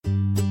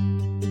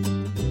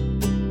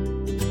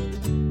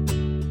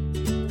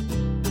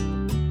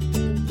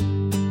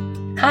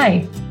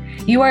Hi,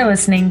 you are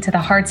listening to the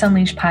Hearts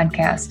Unleashed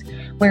podcast,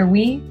 where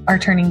we are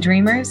turning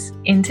dreamers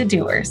into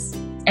doers.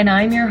 And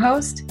I'm your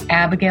host,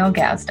 Abigail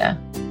Gazda.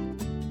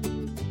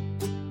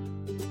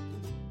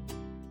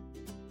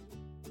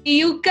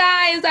 You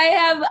guys, I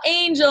have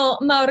Angel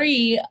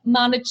Marie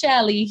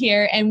Monticelli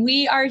here, and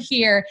we are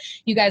here.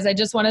 You guys, I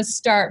just want to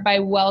start by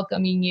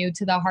welcoming you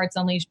to the Hearts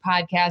Unleashed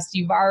podcast.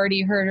 You've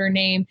already heard her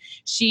name.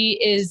 She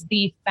is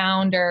the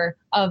founder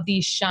of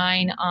the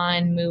Shine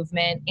On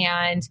movement,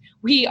 and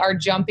we are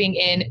jumping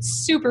in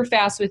super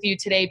fast with you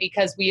today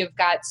because we have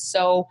got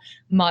so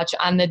much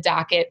on the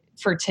docket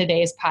for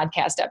today's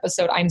podcast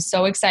episode. I'm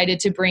so excited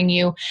to bring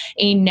you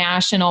a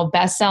national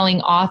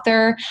best-selling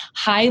author,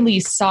 highly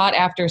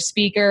sought-after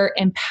speaker,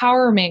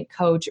 empowerment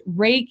coach,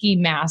 Reiki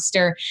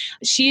master.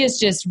 She is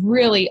just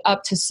really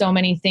up to so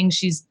many things.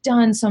 She's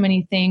done so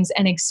many things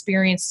and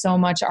experienced so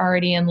much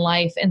already in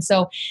life. And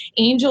so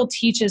Angel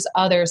teaches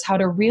others how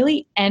to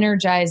really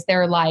energize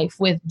their life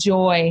with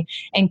joy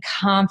and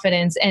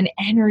confidence and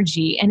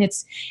energy. And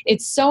it's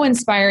so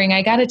inspiring.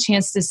 I got a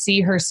chance to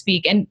see her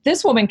speak, and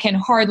this woman can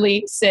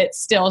hardly sit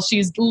still.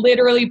 She's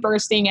literally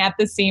bursting at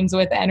the seams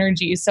with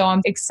energy. So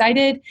I'm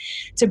excited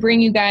to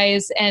bring you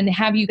guys and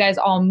have you guys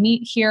all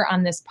meet here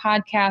on this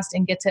podcast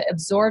and get to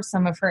absorb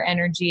some of her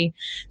energy.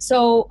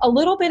 So a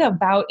little bit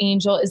about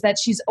Angel is that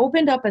she's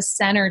opened up a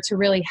center to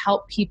really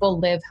help people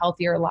live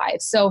healthier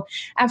lives. So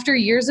after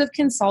years of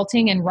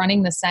consulting and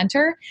running the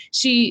center,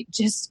 she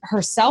just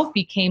herself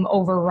became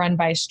overrun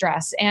by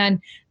stress,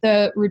 and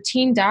the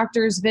routine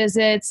doctor's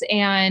visits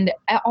and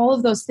all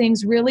of those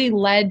things really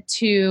led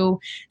to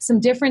some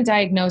different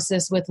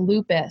diagnosis with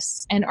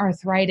lupus and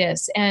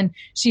arthritis. And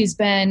she's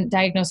been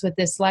diagnosed with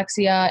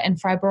dyslexia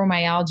and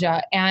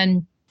fibromyalgia.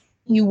 And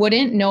you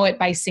wouldn't know it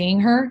by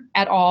seeing her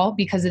at all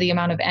because of the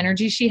amount of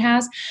energy she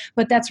has,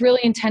 but that's really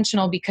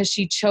intentional because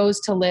she chose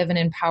to live an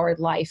empowered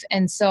life.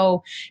 And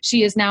so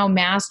she is now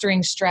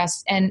mastering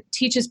stress and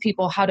teaches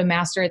people how to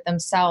master it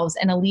themselves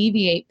and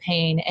alleviate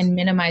pain and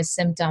minimize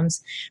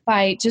symptoms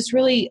by just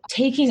really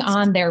taking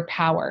on their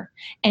power.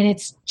 And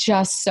it's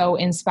just so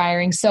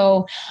inspiring.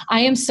 So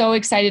I am so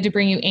excited to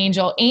bring you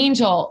Angel.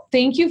 Angel,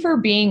 thank you for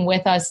being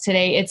with us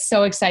today. It's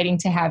so exciting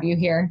to have you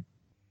here.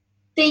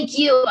 Thank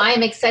you. I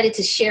am excited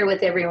to share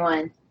with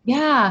everyone.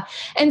 Yeah.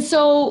 And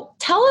so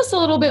tell us a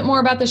little bit more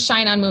about the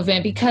Shine On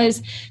movement,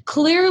 because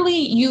clearly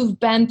you've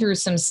been through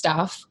some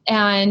stuff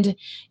and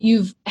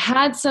you've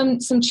had some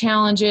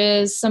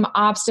challenges, some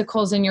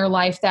obstacles in your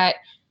life that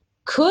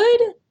could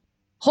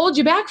hold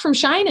you back from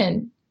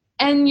shining,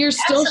 and you're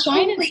still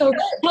shining. So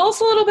tell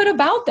us a little bit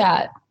about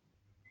that.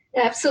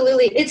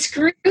 Absolutely. It's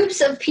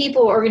groups of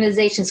people,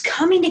 organizations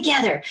coming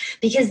together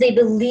because they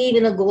believe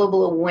in a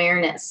global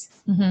awareness,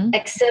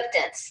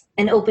 acceptance,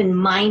 and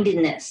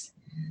open-mindedness.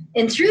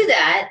 And through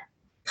that,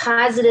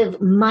 positive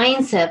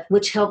mindset,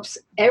 which helps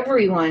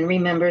everyone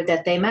remember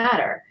that they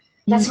matter.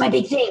 That's my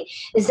big thing,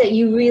 is that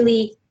you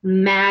really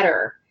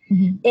matter.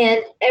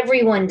 And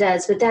everyone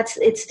does, but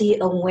it's the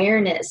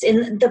awareness.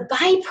 And the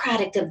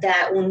byproduct of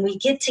that, when we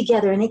get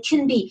together, and it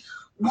can be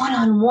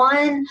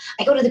one-on-one,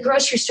 I go to the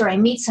grocery store, I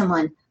meet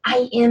someone,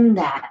 I am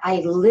that, I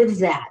live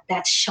that,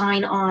 that's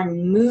Shine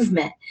On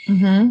movement.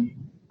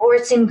 Or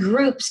it's in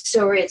groups,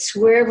 or it's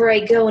wherever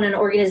I go in an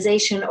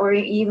organization, or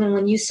even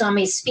when you saw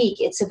me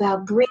speak, it's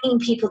about bringing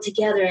people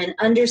together and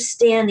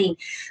understanding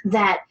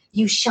that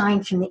you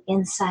shine from the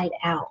inside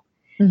out.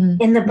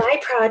 And the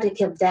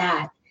byproduct of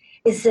that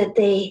is that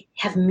they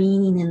have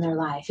meaning in their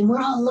life. And we're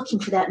all looking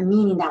for that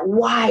meaning, that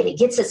why that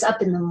gets us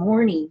up in the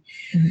morning.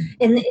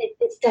 And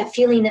it's that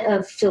feeling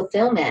of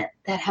fulfillment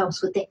that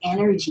helps with the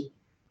energy,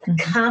 the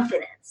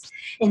confidence,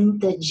 and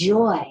the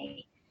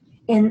joy.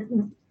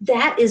 And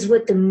that is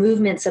what the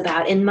movement's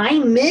about. And my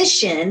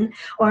mission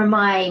or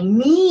my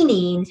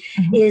meaning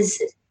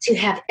is to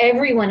have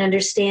everyone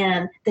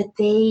understand that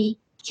they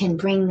can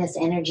bring this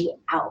energy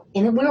out.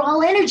 And we're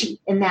all energy.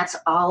 And that's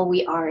all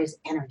we are, is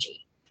energy.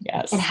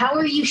 Yes. And how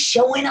are you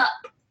showing up?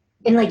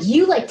 And like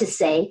you like to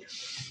say,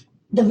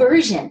 the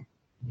version,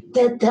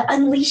 the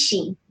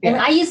unleashing. Yeah.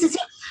 And I used to say,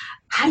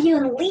 how do you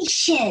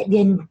unleash it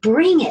and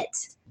bring it?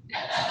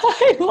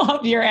 I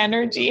love your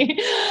energy.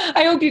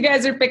 I hope you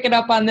guys are picking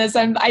up on this.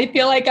 I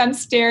feel like I'm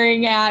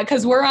staring at,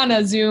 because we're on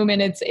a Zoom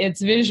and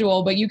it's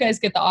visual, but you guys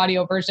get the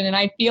audio version. And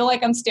I feel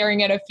like I'm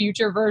staring at a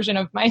future version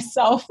of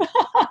myself.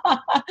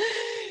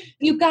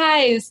 You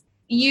guys,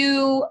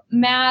 you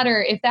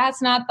matter. If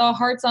that's not the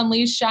Hearts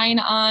Unleashed Shine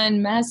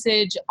On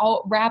message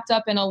all wrapped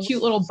up in a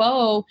cute little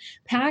bow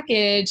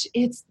package,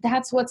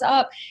 that's what's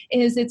up.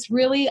 It's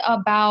really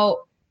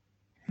about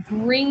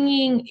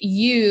bringing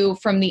you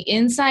from the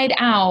inside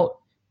out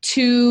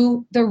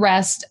to the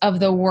rest of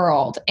the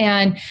world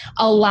and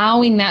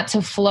allowing that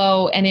to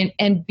flow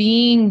and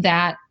being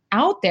that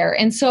out there.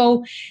 And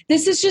so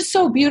this is just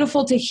so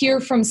beautiful to hear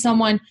from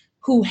someone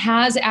who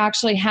has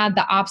actually had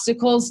the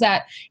obstacles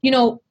that,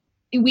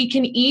 we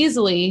can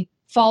easily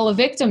fall a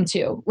victim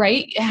to,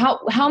 right?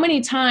 How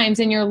many times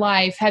in your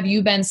life have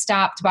you been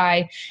stopped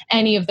by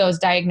any of those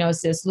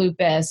diagnoses,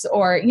 lupus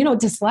or,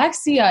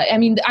 dyslexia? I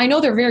mean, I know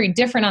they're very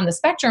different on the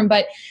spectrum,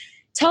 but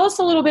tell us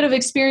a little bit of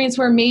experience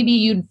where maybe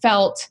you'd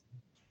felt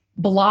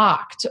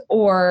blocked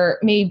or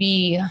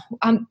maybe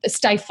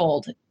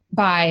stifled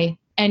by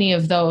any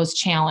of those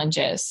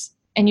challenges.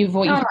 And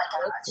oh my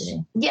gosh.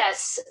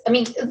 Yes. I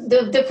mean,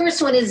 the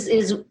first one is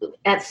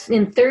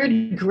in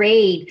third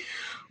grade,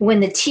 when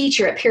the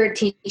teacher at parent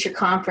teacher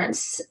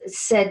conference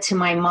said to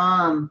my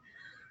mom,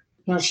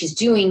 she's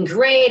doing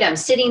great. I'm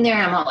sitting there,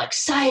 I'm all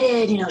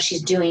excited,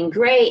 she's doing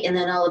great. And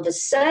then all of a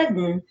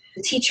sudden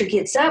the teacher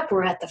gets up,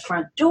 we're at the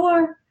front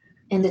door,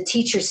 and the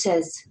teacher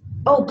says,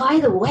 oh, by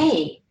the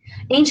way,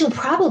 Angel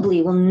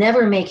probably will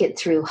never make it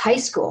through high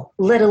school,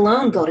 let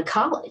alone go to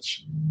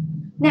college.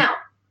 Now,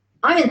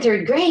 I'm in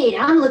third grade.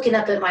 I'm looking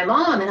up at my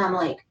mom and I'm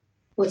like,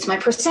 what's my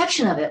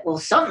perception of it? Well,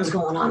 something's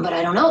going on, but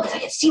I don't know, because I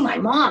can see my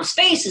mom's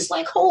face is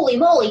like, holy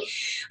moly.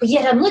 But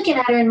yet I'm looking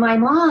at her and my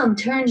mom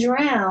turns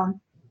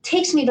around,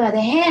 takes me by the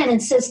hand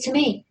and says to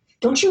me,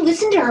 don't you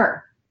listen to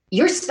her.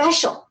 You're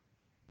special.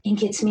 And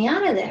gets me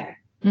out of there.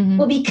 Mm-hmm.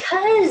 Well,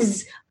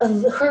 because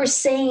of her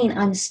saying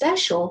I'm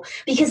special,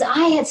 because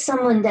I had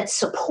someone that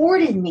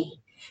supported me,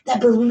 that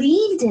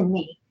believed in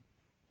me.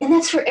 And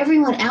that's for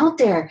everyone out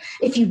there.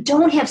 If you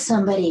don't have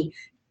somebody,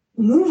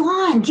 move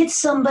on. Get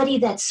somebody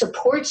that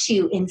supports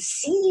you and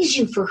sees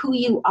you for who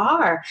you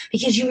are,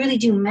 because you really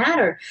do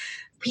matter.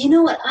 But you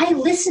know what? I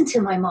listened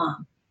to my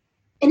mom.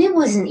 And it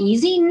wasn't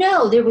easy.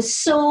 No, there was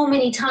so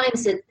many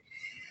times that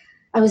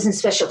I was in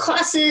special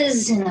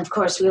classes. And of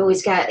course,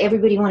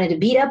 everybody wanted to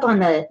beat up on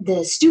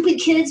the stupid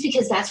kids,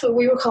 because that's what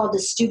we were called, the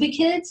stupid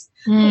kids.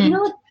 But you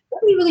know what?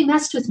 Nobody really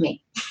messed with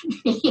me.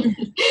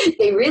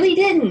 They really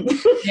didn't.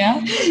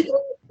 Yeah.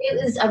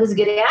 I was a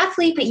good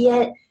athlete, but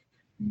yet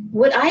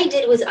what I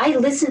did was I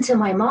listened to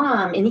my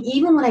mom. And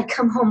even when I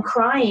come home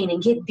crying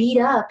and get beat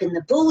up and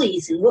the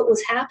bullies and what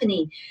was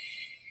happening,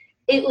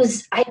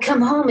 I'd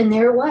come home and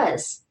there it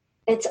was.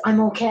 I'm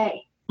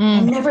okay.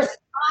 I never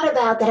thought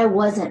about that I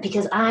wasn't,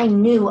 because I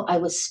knew I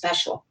was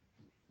special.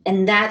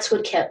 And that's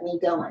what kept me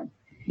going.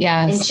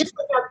 Yes. And just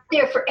out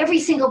there for every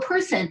single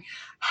person,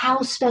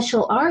 how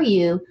special are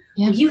you?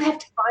 Yeah. You have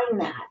to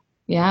find that.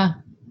 Yeah.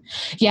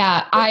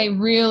 Yeah, I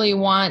really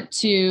want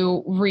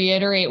to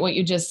reiterate what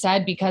you just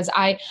said, because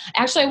I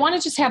want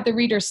to just have the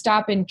reader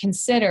stop and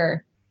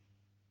consider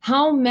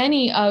how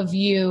many of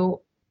you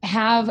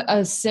have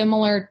a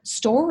similar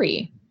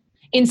story.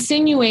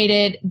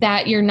 Insinuated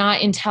that you're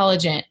not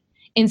intelligent,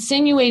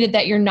 insinuated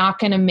that you're not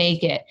going to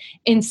make it,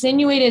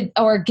 insinuated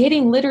or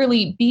getting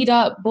literally beat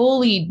up,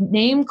 bullied,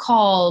 name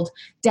called,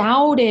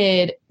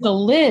 doubted, the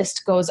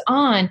list goes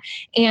on.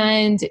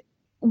 And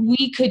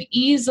we could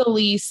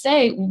easily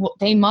say, well,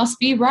 they must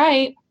be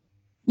right,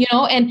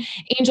 and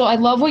Angel, I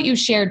love what you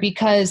shared,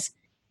 because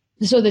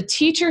so the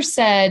teacher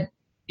said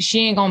she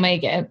ain't gonna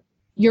make it.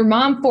 Your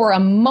mom for a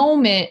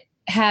moment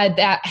had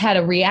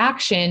a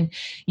reaction.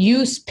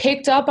 You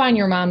picked up on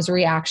your mom's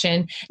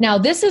reaction. Now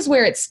this is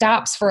where it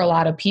stops for a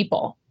lot of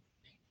people.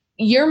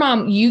 Your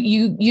mom,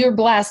 you're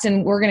blessed,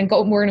 and we're going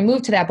to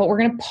move to that, but we're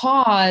going to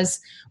pause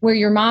where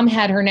your mom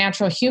had her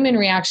natural human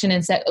reaction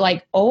and said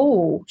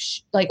oh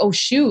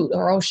shoot,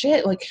 or oh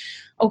shit,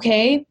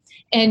 okay.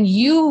 And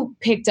you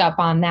picked up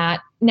on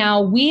that.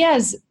 Now we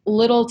as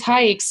little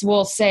tykes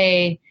will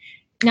say,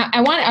 now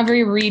I want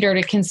every reader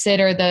to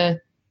consider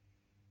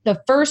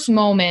the first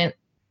moment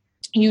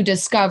you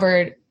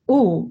discovered,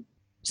 ooh,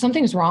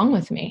 something's wrong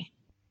with me,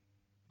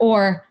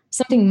 or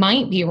something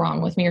might be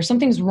wrong with me, or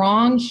something's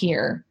wrong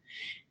here.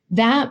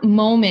 That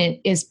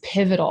moment is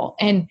pivotal.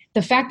 And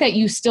the fact that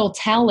you still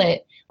tell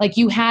it like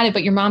you had it,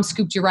 but your mom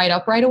scooped you right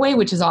up right away,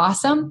 which is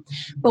awesome.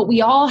 But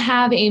we all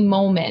have a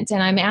moment.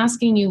 And I'm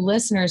asking you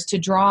listeners to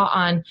draw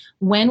on,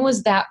 when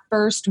was that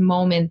first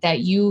moment that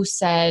you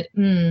said,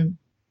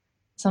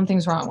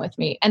 something's wrong with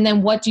me? And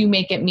then what do you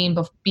make it mean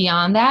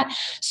beyond that?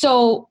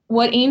 So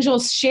what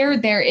Angel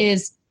shared there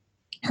is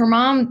her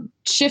mom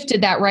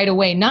shifted that right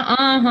away.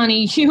 Nuh-uh,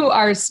 honey, you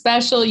are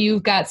special.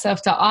 You've got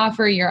stuff to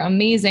offer. You're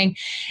amazing.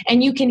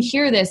 And you can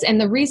hear this. And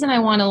the reason I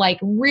want to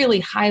really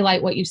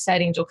highlight what you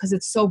said, Angel, because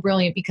it's so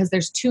brilliant, because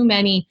there's too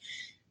many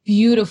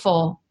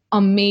beautiful,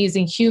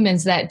 amazing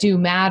humans that do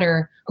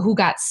matter who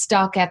got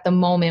stuck at the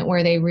moment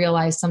where they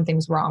realized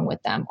something's wrong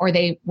with them, or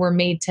they were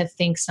made to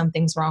think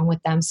something's wrong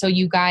with them. So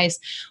you guys,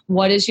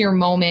 what is your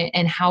moment,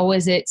 and how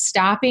is it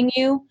stopping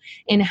you?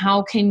 And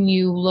how can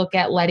you look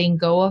at letting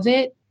go of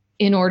it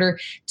in order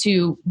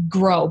to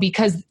grow?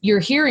 Because you're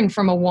hearing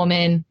from a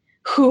woman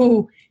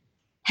who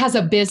has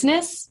a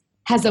business,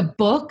 has a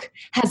book,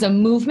 has a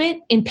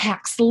movement,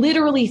 impacts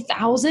literally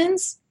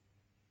thousands,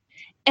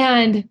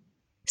 and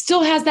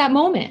still has that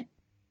moment.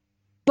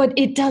 But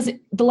the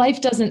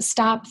life doesn't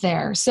stop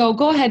there. So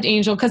go ahead,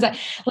 Angel, because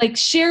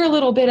share a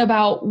little bit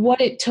about what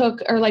it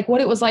took, or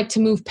what it was like to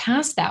move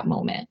past that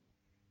moment.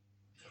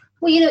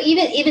 Well,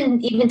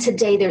 even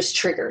today, there's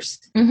triggers,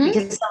 because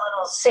someone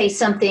will say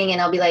something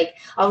and I'll be like,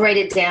 I'll write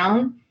it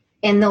down,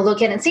 and they'll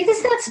look at it and say, this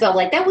is not spelled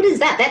like that. What is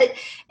that?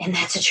 And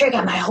that's a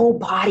trigger. My whole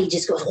body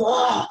just goes,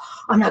 whoa,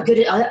 I'm not good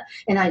at,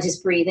 and I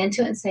just breathe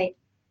into it and say,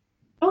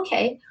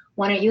 okay,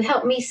 why don't you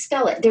help me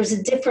spell it? There's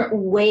a different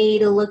way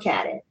to look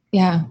at it.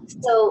 Yeah.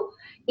 So,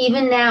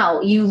 even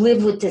now you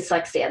live with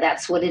dyslexia.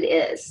 That's what it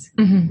is.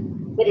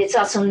 Mm-hmm. But it's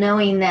also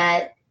knowing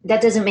that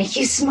doesn't make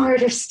you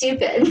smart or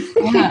stupid.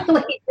 Yeah.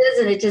 Like it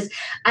doesn't. It just,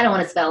 I don't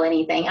want to spell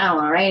anything. I don't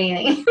want to write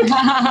anything. So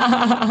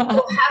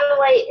how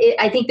do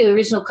I think the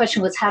original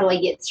question was, how do I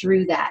get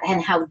through that?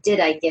 And how did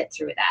I get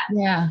through that?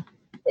 Yeah.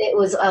 It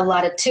was a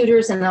lot of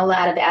tutors and a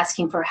lot of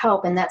asking for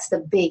help. And that's the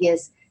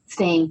biggest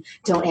thing.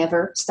 Don't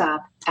ever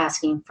stop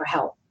asking for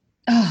help.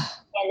 And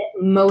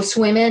most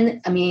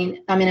women, I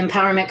mean, I'm an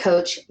empowerment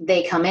coach.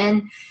 They come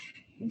in,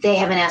 they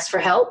haven't asked for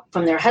help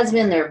from their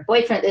husband, their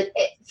boyfriend,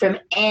 from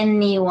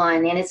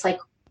anyone. And it's like,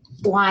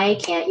 why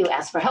can't you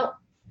ask for help?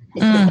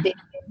 I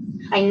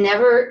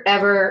never,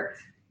 ever,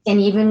 and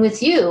even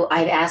with you,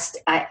 I've asked,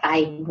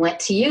 I went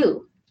to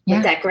you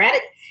with that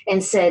gratitude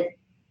and said,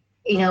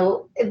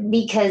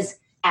 because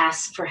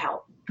ask for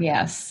help.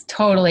 Yes,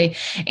 totally.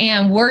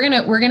 And we're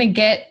going to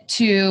get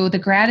to the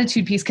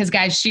gratitude piece because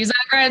guys, she's on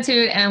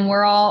gratitude and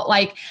we're all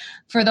like,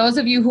 for those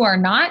of you who are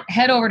not,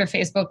 head over to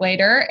Facebook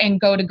later and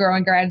go to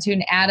Growing Gratitude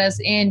and add us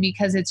in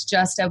because it's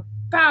just a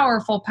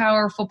powerful,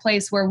 powerful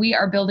place where we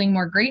are building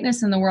more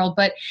greatness in the world.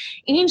 But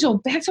Angel,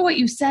 back to what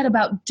you said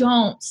about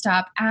don't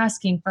stop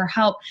asking for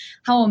help.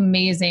 How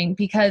amazing.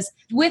 Because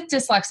with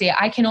dyslexia,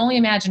 I can only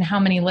imagine how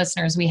many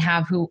listeners we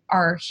have who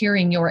are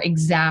hearing your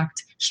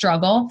exact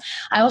struggle.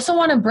 I also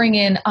want to bring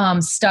in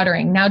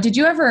stuttering. Now, have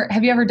you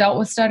ever dealt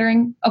with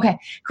stuttering? Okay,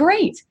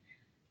 great.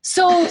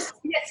 So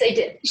yes, I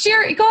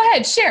did. Go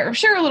ahead.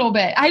 Share a little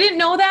bit. I didn't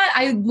know that.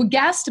 I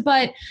guessed,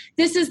 but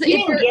this is you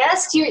didn't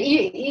guess. You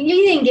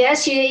didn't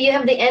guess. You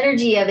have the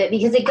energy of it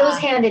because it goes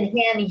hand in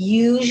hand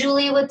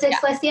usually with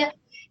dyslexia. Yeah.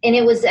 And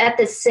it was at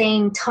the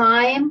same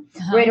time,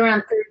 right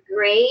around third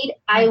grade,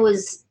 I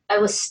was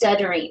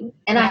stuttering,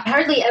 and I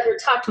hardly ever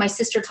talked. My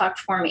sister talked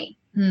for me.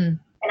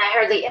 And I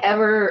hardly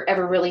ever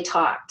really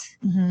talked.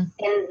 Mm-hmm.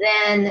 And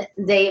then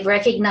they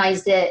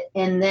recognized it,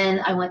 and then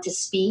I went to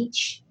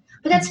speech.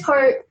 But that's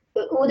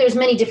there's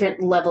many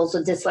different levels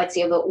of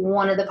dyslexia, but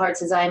one of the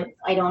parts is I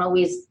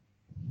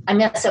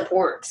mess up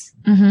words.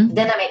 Mm-hmm.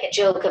 Then I make a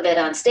joke of it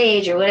on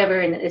stage or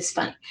whatever, and it's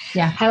funny.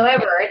 Yeah.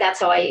 However,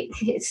 that's how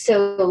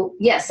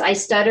yes, I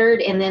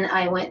stuttered, and then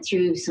I went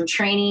through some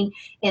training,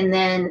 and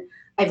then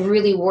I've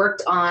really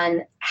worked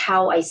on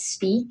how I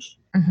speak,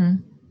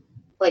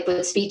 like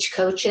with speech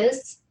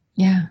coaches.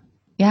 Yeah.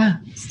 Yeah.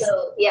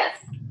 So, yes.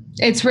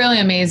 It's really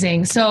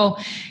amazing. So,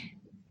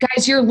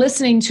 guys, you're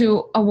listening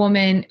to a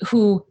woman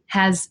who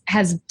has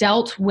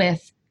dealt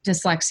with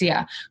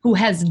dyslexia, who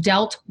has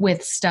dealt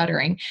with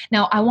stuttering.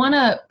 Now, I want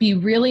to be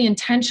really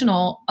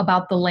intentional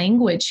about the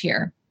language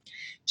here.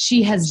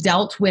 She has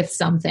dealt with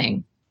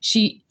something.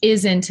 She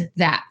isn't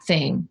that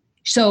thing.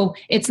 So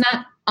it's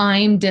not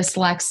I'm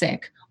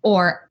dyslexic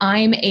or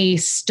I'm a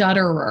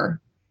stutterer.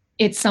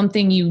 It's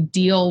something you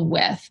deal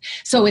with.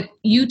 So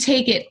you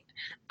take it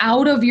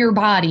out of your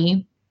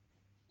body.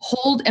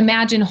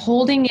 Imagine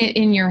holding it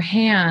in your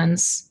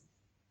hands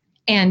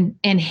and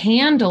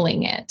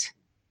handling it.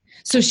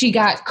 So she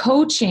got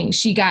coaching,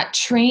 she got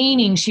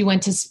training, she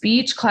went to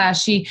speech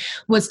class, she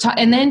was taught,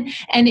 and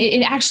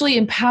it actually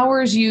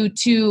empowers you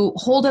to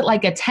hold it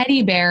like a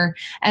teddy bear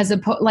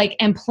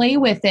and play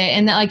with it.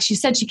 And like she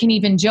said, she can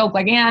even joke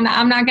like,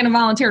 I'm not going to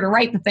volunteer to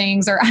write the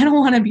things, or I don't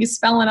want to be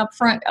spelling up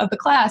front of the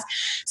class.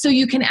 So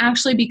you can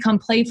actually become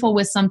playful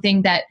with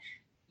something that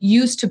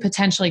used to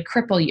potentially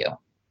cripple you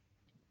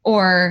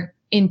or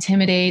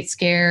intimidate,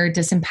 scare,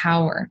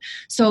 disempower.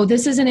 So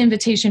this is an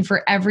invitation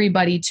for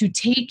everybody to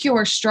take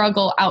your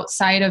struggle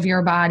outside of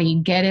your body,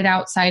 get it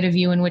outside of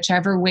you in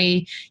whichever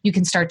way you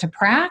can start to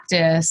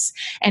practice,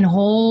 and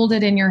hold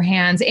it in your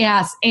hands.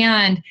 Yes,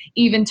 and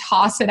even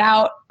toss it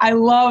out. I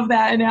love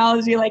that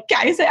analogy. Like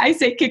I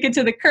say kick it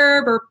to the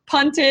curb or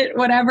punt it,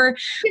 whatever.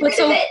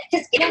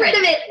 Just get rid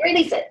of it,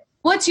 release it.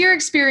 What's your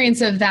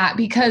experience of that?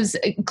 Because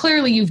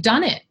clearly you've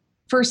done it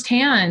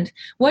firsthand.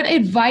 What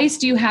advice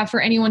do you have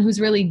for anyone who's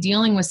really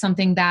dealing with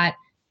something that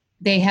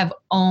they have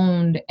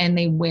owned and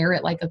they wear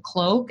it like a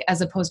cloak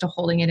as opposed to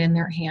holding it in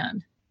their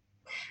hand?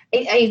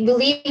 I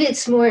believe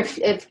it's more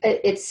it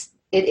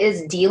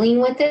is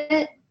dealing with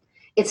it.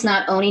 It's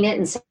not owning it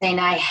and saying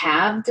I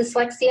have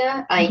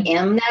dyslexia. I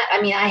am that.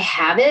 I mean, I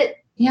have it.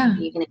 Yeah.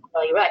 Even if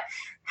you're right.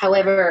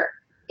 However,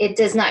 it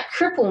does not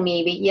cripple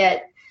me. But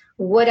yet,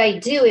 what I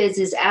do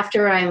is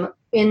after I'm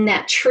in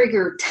that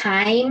trigger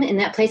time, in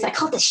that place, I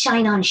call it the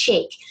shine on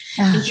shake,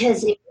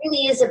 because it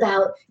really is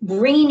about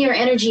bringing your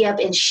energy up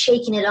and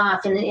shaking it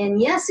off.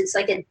 And yes, it's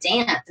like a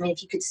dance. I mean,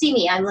 if you could see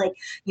me, I'm like,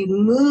 you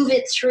move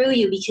it through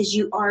you because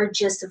you are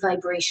just a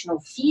vibrational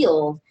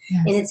field.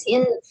 Yes. And it's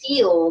in the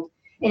field,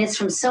 and it's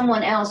from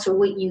someone else or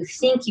what you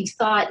think you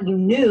thought you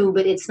knew,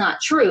 but it's not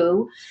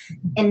true.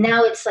 And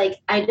now it's like,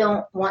 I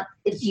don't want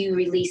it, you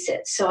release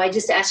it. So I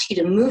just ask you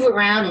to move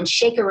around and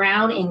shake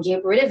around and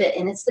get rid of it.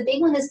 And it's the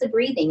big one is the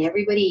breathing.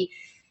 Everybody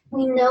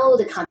we know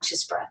the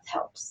conscious breath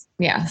helps.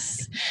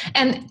 Yes.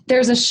 And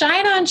there's a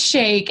shine on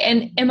shake.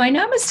 And am I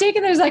not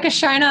mistaken? There's like a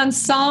shine on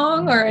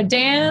song or a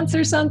dance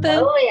or something?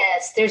 Oh,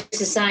 yes. There's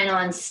a shine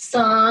on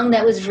song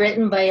that was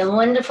written by a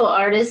wonderful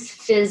artist,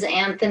 Fizz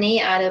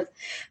Anthony, out of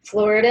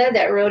Florida,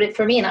 that wrote it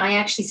for me. And I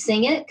actually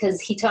sing it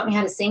because he taught me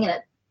how to sing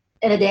it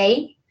in a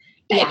day.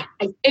 Yeah.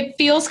 It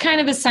feels kind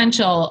of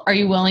essential. Are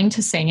you willing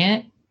to sing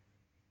it?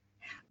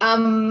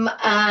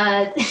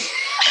 I'll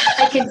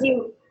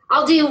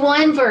do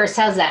one verse.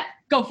 How's that?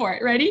 Go for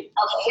it. Ready?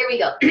 Okay, here we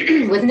go.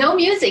 With no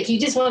music. You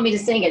just want me to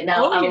sing it.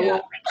 No. Oh, yeah. Oh my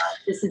God,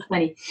 this is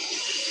funny.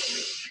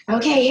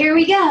 Okay, here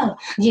we go.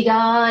 You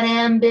got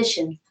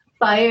ambition,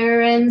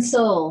 fire and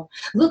soul.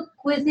 Look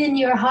within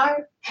your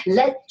heart.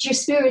 Let your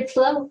spirit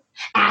flow.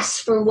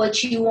 Ask for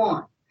what you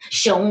want.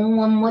 Show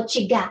them what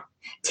you got.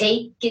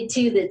 Take it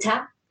to the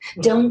top.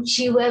 Don't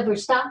you ever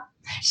stop.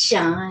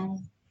 Shine.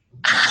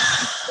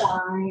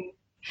 Shine.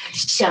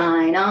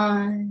 Shine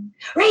on.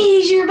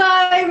 Raise your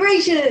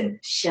vibration.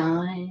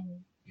 Shine.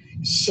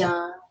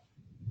 Shine.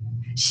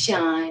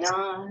 Shine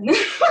on.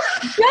 Yes,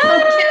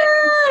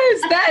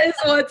 that is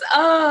what's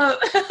up.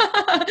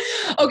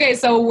 Okay,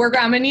 so I'm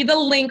gonna need the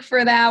link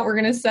for that. We're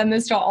gonna send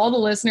this to all the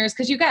listeners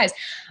because you guys,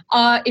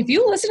 if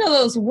you listen to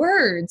those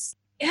words,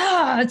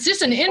 yeah, it's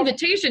just an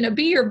invitation to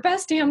be your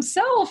best damn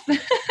self.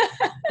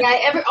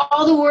 Yeah,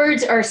 all the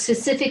words are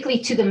specifically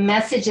to the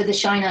message of the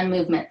Shine On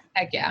movement.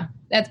 Heck yeah,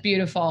 that's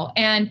beautiful.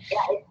 And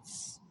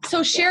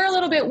so share a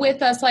little bit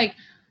with us, like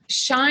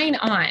Shine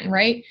On,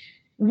 right?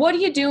 What are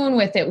you doing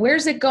with it?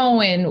 Where's it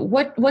going?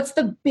 What's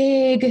the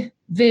big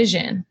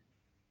vision?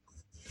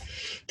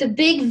 The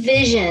big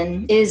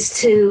vision is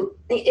to,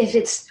 if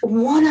it's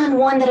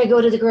one-on-one, that I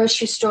go to the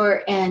grocery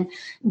store and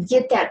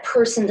get that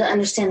person to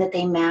understand that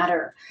they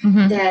matter,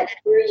 that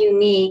they're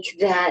unique,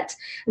 that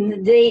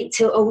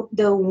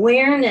the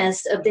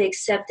awareness of the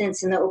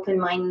acceptance and the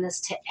open-mindedness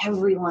to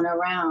everyone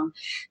around,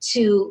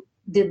 to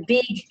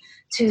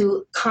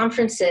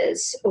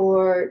conferences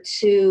or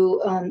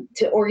to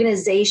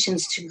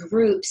organizations, to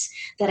groups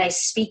that I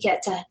speak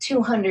at, to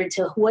 200,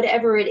 to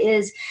whatever it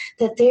is,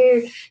 that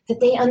they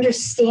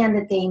understand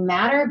that they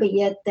matter, but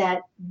yet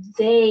that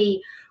they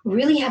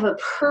really have a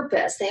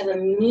purpose, they have a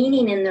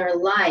meaning in their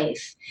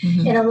life.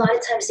 And a lot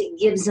of times it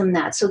gives them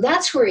that. So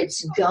that's where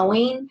it's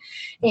going.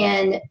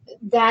 And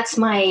that's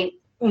my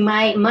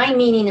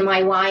meaning and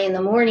my why in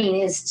the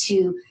morning is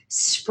to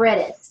spread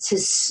it, to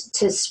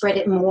spread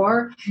it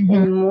more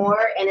and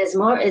more, and as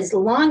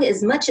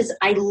much as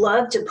I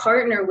love to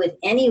partner with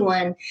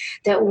anyone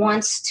that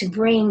wants to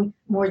bring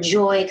more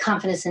joy,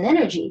 confidence, and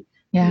energy.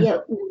 Yeah,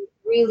 what it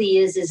really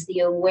is the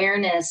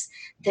awareness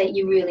that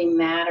you really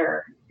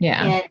matter.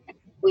 Yeah, and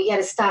we got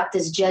to stop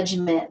this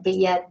judgment. But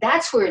yet,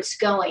 that's where it's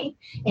going,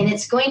 and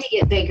it's going to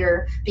get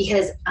bigger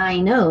because I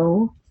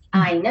know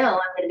I'm going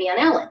to be on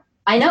Ellen.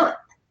 I know it.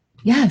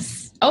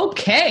 Yes.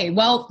 Okay.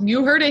 Well,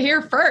 you heard it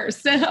here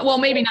first. Well,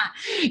 maybe not.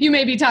 You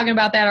may be talking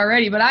about that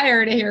already, but I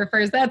heard it here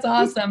first. That's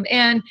awesome.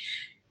 And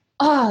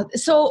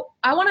so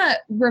I want to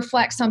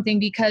reflect something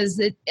because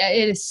it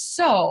is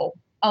so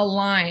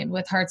aligned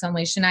with Hearts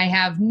Unleashed. And I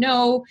have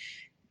no,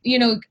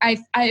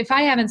 if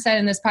I haven't said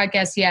in this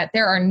podcast yet,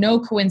 there are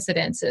no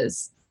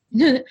coincidences,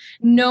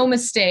 no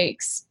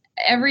mistakes.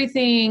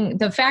 Everything,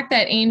 the fact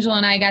that Angel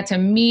and I got to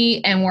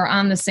meet and we're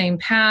on the same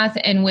path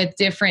and with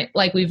different,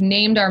 like we've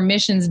named our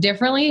missions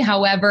differently.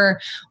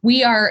 However,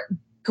 we are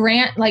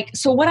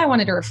so what I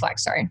wanted to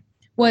reflect,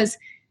 was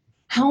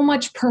how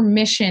much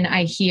permission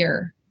I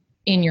hear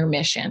in your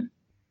mission.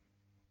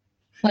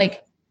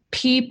 Like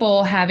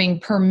people having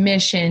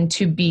permission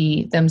to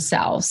be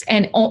themselves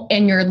and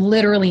you're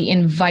literally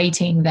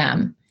inviting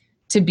them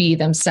to be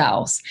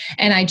themselves.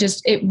 And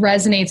it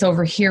resonates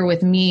over here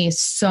with me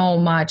so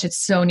much. It's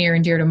so near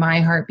and dear to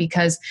my heart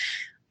because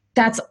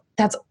that's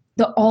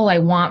all I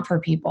want for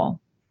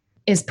people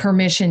is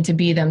permission to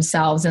be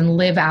themselves and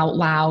live out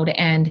loud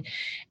and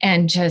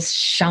just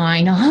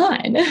shine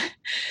on.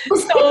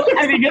 So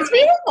I think it's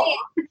beautiful.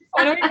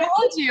 I don't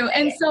acknowledge you.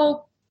 And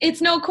so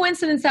it's no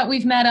coincidence that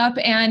we've met up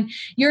and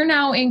you're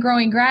now in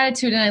Growing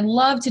Gratitude. And I'd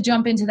love to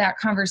jump into that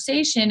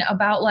conversation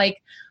about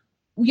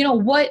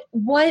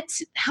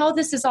how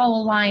this is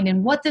all aligned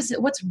and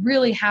what's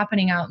really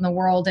happening out in the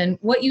world and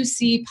what you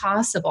see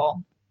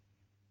possible.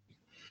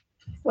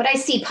 What I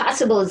see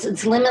possible is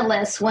it's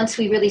limitless once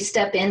we really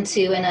step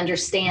into and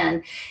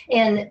understand.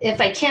 And if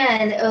I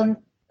can,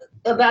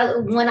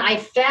 about when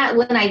I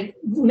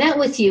met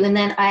with you and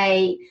then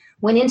I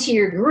went into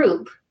your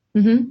group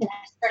and I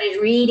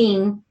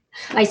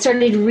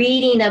started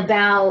reading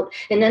about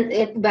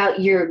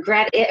your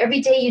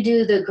every day you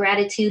do the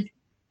gratitude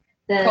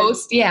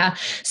post. Yeah.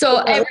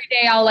 So every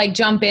day I'll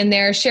jump in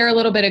there, share a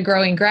little bit of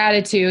Growing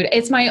Gratitude.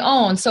 It's my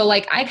own. So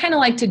I kind of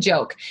like to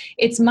joke.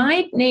 It's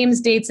my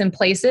names, dates, and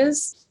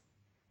places,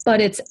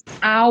 but it's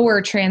our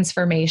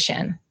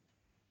transformation.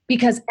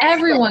 because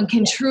everyone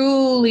can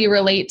truly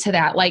relate to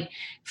that. Like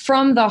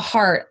from the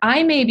heart,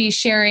 I may be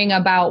sharing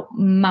about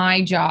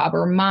my job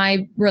or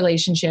my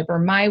relationship or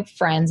my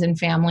friends and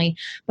family,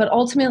 but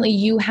ultimately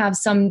you have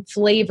some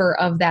flavor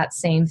of that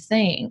same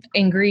thing,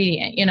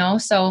 ingredient, you know?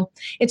 So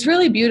it's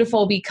really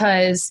beautiful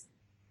because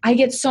I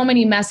get so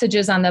many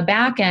messages on the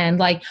back end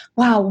like,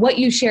 wow, what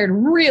you shared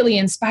really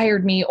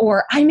inspired me,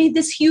 or I made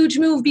this huge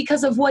move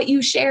because of what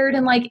you shared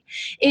and like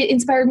it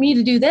inspired me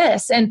to do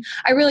this. And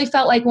I really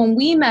felt like when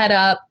we met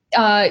up,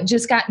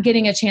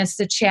 getting a chance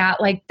to chat,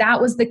 like that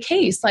was the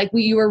case. Like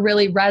you were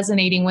really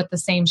resonating with the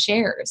same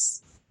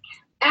shares.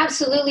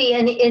 Absolutely.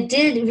 And it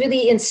did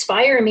really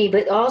inspire me,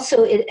 but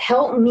also it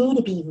helped me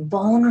to be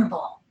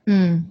vulnerable.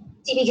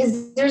 See,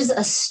 because there's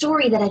a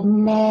story that I've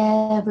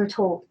never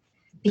told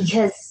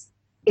because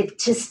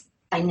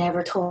I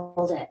never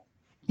told it.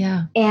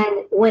 Yeah.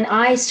 And when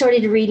I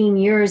started reading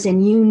yours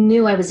and you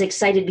knew I was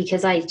excited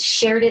because I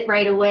shared it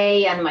right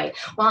away on my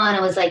wall and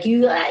I was like,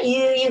 you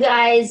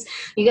guys,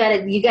 you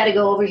gotta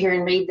go over here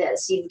and read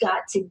this. You've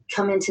got to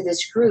come into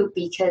this group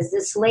because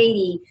this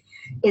lady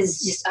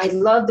is just, I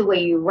love the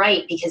way you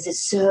write because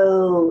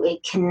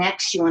it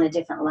connects you on a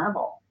different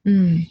level.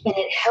 And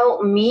it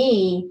helped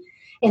me.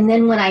 And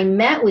then when I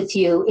met with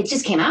you, it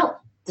just came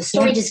out. The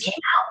story just came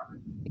out.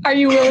 Are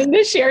you willing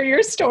to share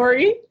your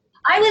story?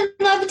 I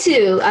would love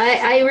to.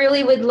 I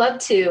really would love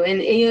to.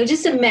 And,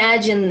 just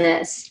imagine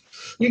this.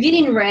 You're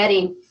getting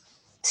ready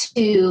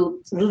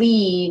to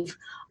leave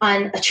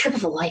on a trip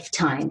of a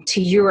lifetime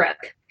to Europe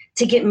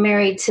to get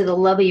married to the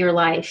love of your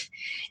life.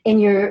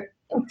 And you're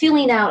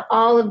filling out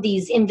all of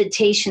these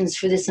invitations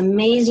for this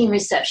amazing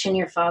reception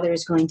your father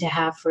is going to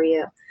have for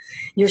you.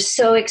 You're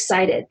so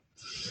excited.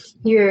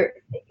 You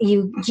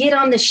get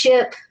on the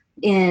ship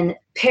in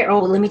Paris. Oh,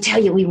 let me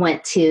tell you, we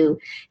went to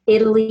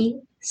Italy,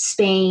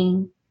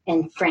 Spain,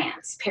 and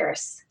France,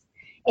 Paris.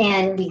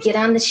 And we get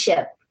on the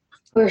ship.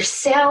 We're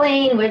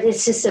sailing.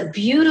 It's just a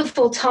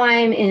beautiful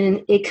time.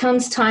 And it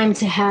comes time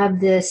to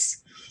have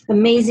this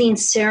amazing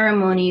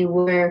ceremony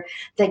where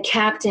the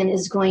captain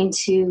is going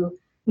to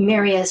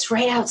marry us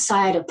right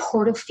outside of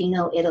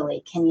Portofino,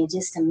 Italy. Can you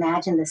just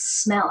imagine the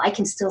smell? I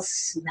can still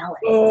smell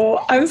it.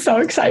 Oh, I'm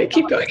so excited.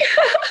 Keep going.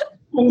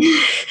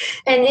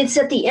 And it's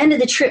at the end of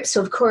the trip.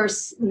 So, of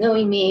course,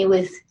 knowing me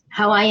with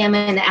how I am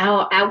and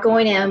how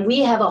outgoing I am, we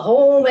have a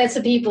whole mess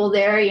of people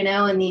there,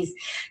 and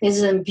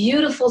there's a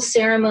beautiful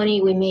ceremony.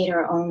 We made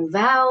our own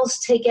vows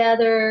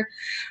together.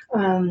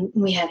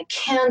 We had a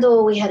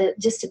candle. We had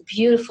just a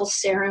beautiful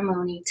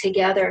ceremony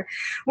together.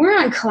 We're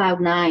on cloud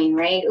nine,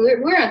 right?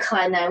 We're on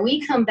cloud nine.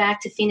 We come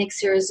back to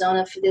Phoenix,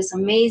 Arizona for this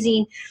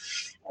amazing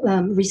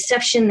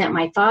reception that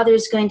my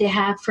father's going to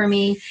have for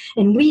me.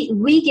 And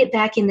we get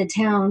back in the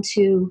town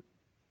to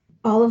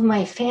all of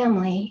my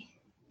family,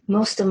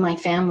 most of my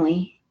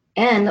family,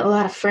 and a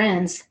lot of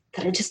friends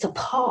that are just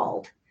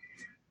appalled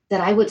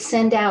that I would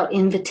send out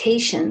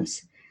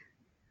invitations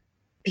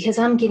because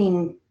I'm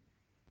getting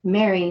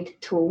married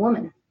to a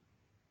woman.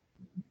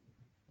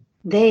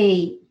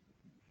 They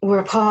were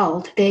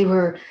appalled. They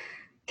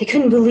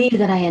couldn't believe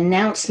that I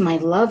announced my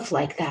love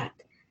like that.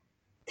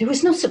 There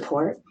was no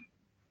support.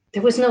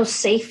 There was no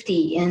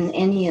safety in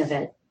any of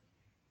it.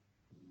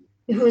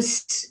 It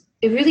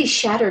really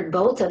shattered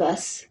both of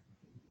us.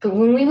 But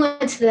when we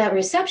went to that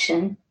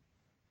reception,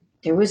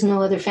 there was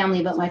no other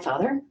family but my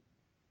father.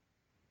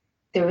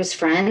 There was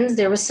friends.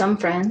 There was some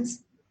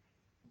friends.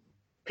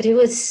 But it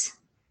was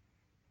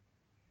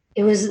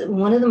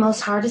one of the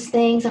most hardest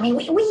things. I mean,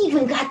 we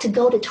even got to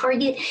go to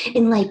Target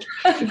and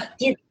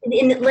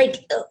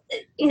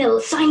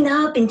sign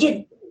up and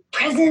get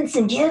presents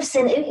and gifts.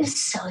 And it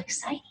was so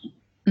exciting.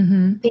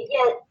 Mm-hmm. But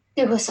yet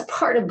there was a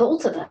part of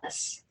both of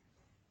us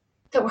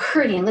that were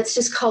hurting. Let's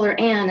just call her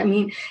Anne. I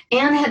mean,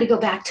 Anne had to go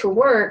back to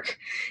work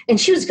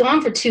and she was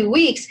gone for 2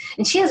 weeks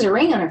and she has a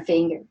ring on her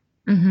finger.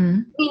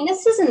 Mm-hmm. I mean,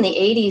 this is in the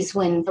 80s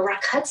when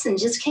Barack Hudson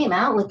just came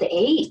out with the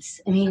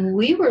AIDS. I mean,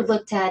 we were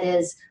looked at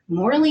as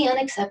morally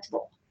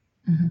unacceptable.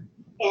 Mm-hmm.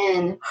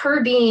 And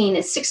her being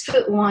a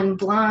 6'1",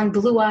 blonde,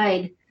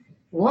 blue-eyed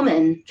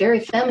woman, very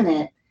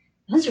feminine, it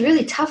was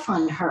really tough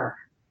on her.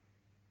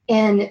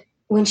 And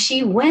when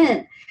she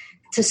went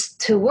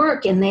to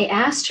work and they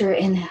asked her,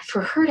 and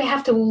for her to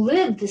have to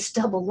live this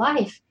double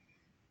life,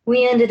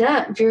 we ended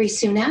up very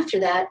soon after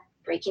that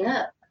breaking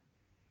up.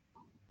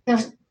 Now,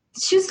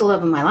 she was the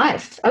love of my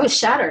life. I was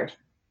shattered.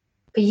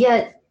 But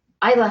yet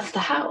I left the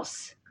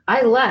house.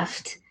 I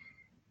left.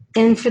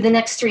 And for the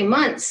next 3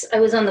 months,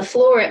 I was on the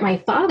floor at my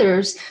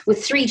father's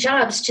with 3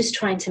 jobs just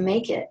trying to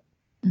make it.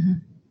 Mm-hmm.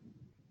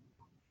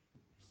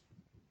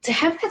 To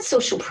have that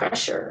social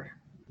pressure,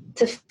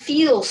 to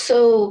feel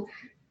so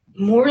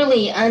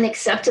morally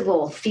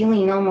unacceptable,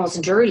 feeling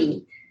almost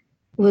dirty,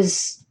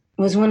 was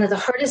one of the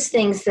hardest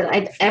things that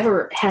I've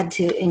ever had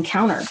to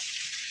encounter.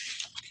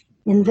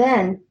 And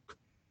then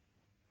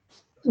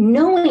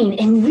knowing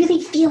and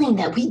really feeling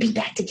that we'd be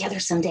back together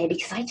someday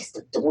because I just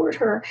adored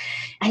her.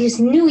 I just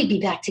knew we'd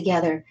be back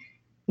together.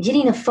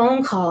 Getting a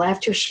phone call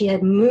after she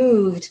had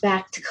moved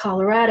back to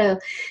Colorado,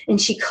 and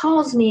she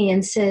calls me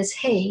and says,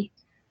 "Hey,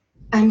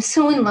 I'm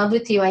so in love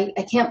with you. I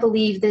can't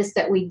believe this,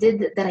 that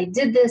I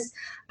did this.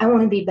 I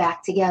want to be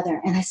back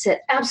together. And I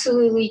said,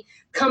 absolutely,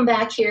 come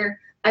back here.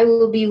 I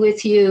will be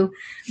with you.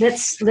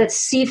 Let's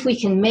see if we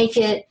can make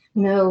it.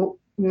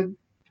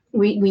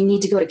 We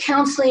need to go to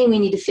counseling. We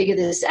need to figure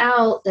this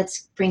out.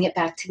 Let's bring it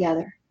back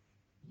together.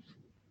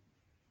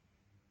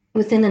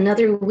 Within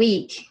another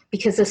week,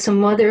 because of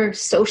some other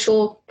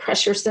social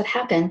pressures that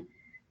happened,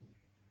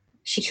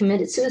 she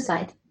committed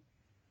suicide.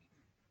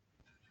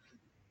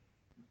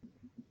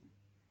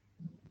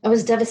 I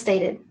was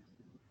devastated.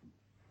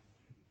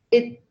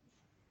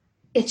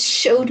 It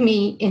showed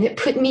me, and it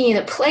put me in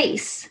a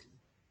place.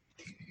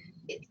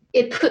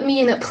 It put me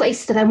in a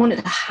place that I wanted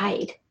to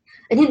hide.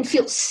 I didn't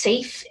feel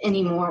safe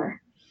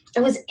anymore. I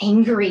was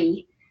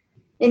angry.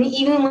 And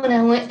even when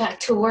I went back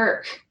to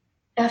work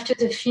after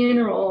the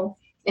funeral,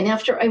 and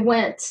after I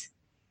went,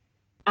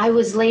 I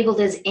was labeled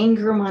as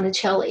Anger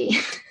Monticelli.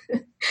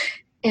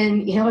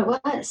 And,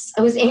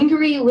 I was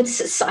angry with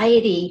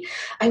society.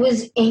 I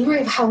was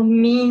angry of how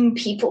mean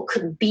people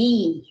could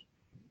be.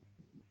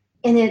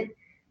 And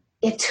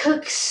it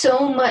took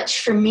so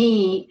much for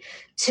me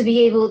to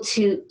be able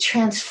to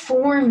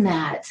transform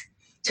that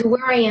to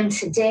where I am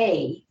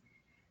today.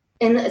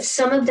 And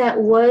some of that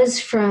was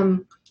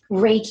from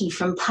Reiki,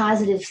 from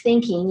positive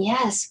thinking,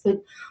 yes. But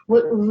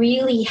what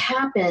really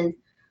happened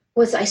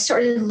was I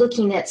started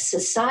looking at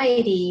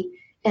society,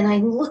 and I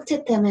looked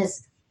at them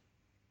as,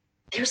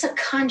 there's a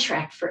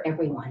contract for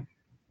everyone.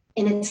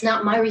 And it's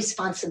not my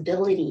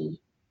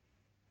responsibility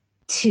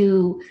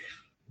to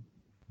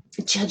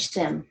judge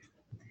them,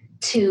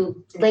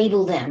 to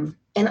label them.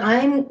 And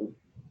I'm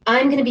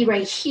going to be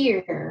right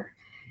here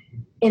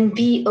and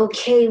be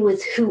okay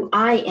with who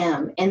I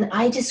am. And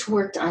I just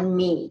worked on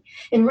me.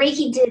 And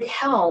Reiki did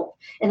help,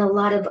 and a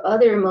lot of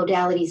other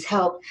modalities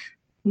helped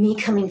me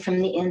coming from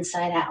the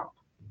inside out.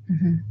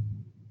 Mm-hmm.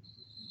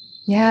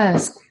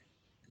 Yes.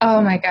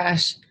 Oh my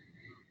gosh.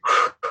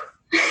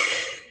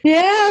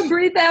 Yeah,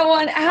 breathe that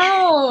one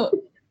out.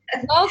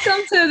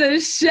 Welcome to the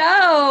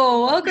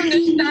show. Welcome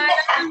to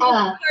Shine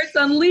Hearts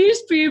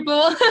Unleashed,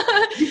 people.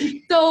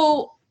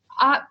 So,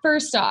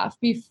 first off,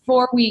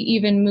 before we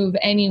even move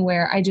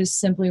anywhere, I just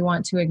simply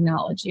want to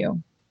acknowledge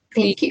you.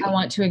 Thank you. I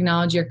want to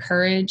acknowledge your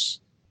courage,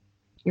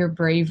 your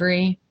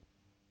bravery,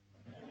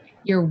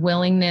 your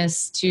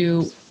willingness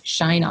to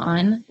shine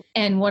on.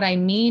 And what I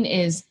mean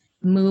is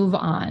move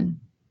on.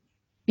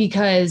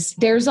 Because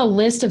there's a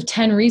list of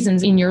 10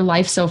 reasons in your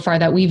life so far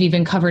that we've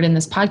even covered in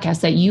this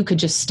podcast that you could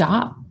just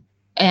stop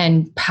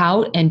and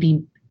pout and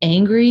be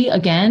angry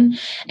again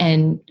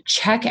and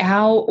check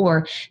out,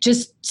 or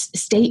just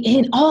stay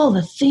in all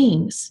the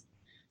things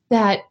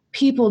that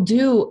people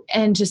do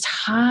and just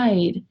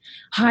hide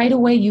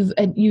away.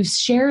 You've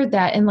shared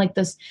that, and like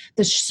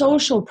the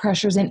social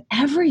pressures and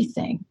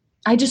everything.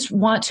 I just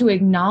want to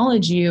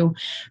acknowledge you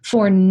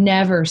for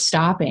never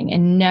stopping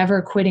and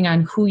never quitting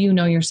on who you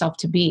know yourself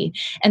to be.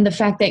 And the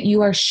fact that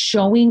you are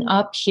showing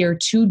up here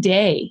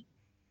today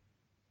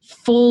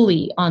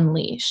fully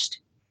unleashed.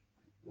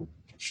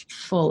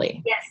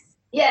 Fully.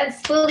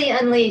 Yes, fully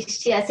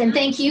unleashed. Yes. And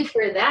thank you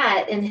for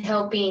that and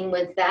helping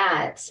with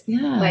that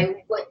by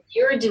what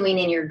you're doing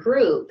in your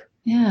group.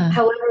 Yeah.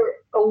 However,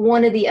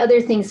 one of the other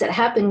things that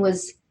happened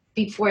was,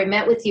 before I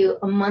met with you,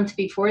 a month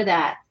before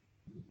that,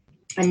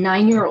 a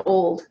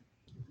 9-year-old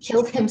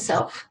killed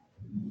himself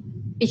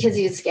because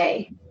he was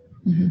gay.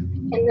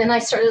 Mm-hmm. And then I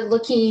started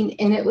looking,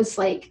 and it was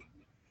like,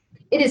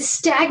 it is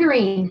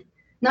staggering.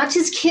 Not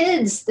just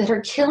kids that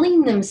are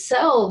killing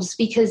themselves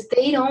because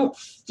they don't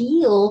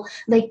feel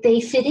like they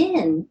fit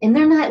in, and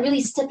they're not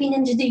really stepping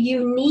into the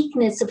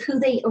uniqueness of who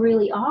they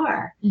really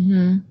are.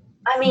 Mm-hmm.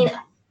 I mean,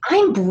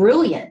 I'm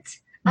brilliant.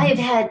 Mm-hmm. I have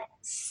had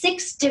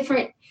 6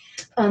 different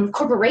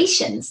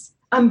corporations.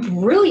 I'm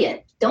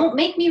brilliant. Don't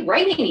make me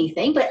write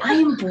anything, but I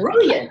am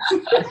brilliant.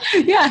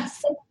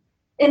 Yes.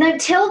 And I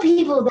tell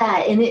people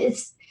that, and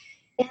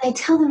I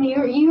tell them,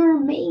 you're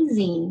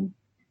amazing.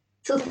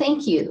 So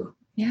thank you.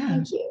 Yeah.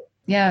 Thank you.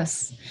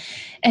 Yes.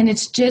 And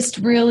it's just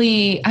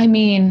really, I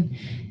mean,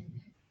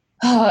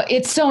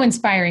 it's so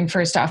inspiring,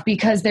 first off,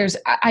 because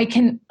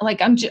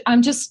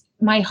I'm just,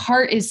 my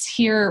heart is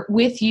here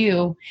with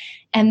you.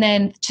 And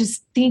then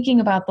just thinking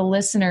about the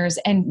listeners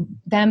and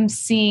them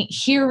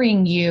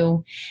hearing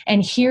you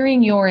and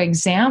hearing your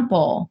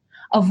example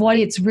of what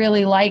it's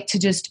really like to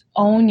just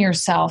own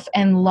yourself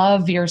and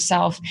love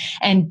yourself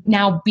and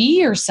now be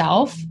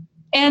yourself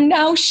and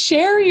now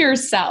share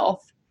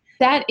yourself.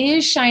 That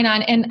is Shine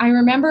On. And I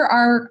remember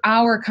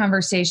our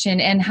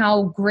conversation and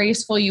how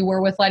graceful you were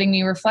with letting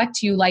me reflect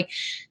to you. Like,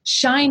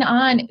 Shine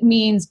On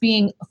means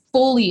being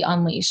fully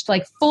unleashed,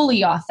 like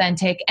fully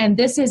authentic. And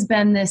this has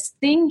been this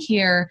thing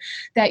here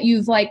that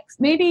you've like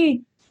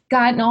maybe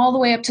gotten all the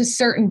way up to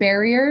certain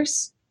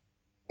barriers,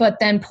 but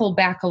then pulled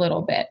back a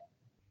little bit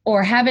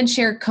or haven't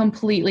shared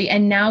completely.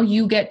 And now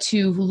you get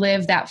to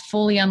live that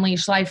fully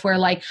unleashed life where,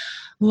 like,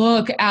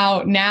 look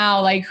out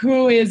now, like,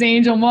 who is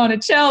Angel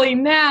Monticelli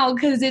now?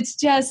 Because it's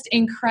just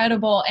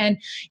incredible. And,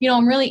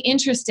 I'm really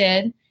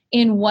interested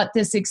in what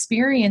this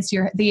experience,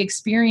 the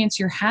experience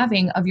you're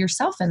having of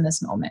yourself in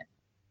this moment.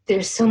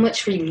 there's so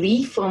much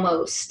relief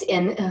almost,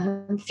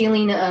 and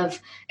feeling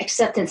of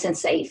acceptance and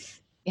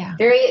safe. Yeah.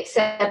 Very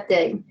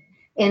accepting.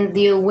 And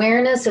the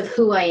awareness of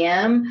who I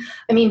am.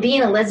 I mean,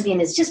 being a lesbian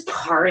is just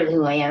part of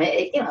who I am.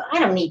 I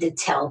don't need to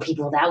tell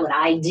people that what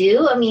I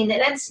do. I mean,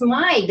 that's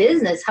my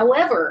business.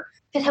 However,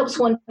 if it helps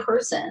one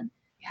person.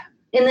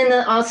 Yeah. And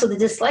then also the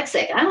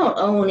dyslexic. I don't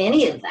own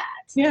any of that.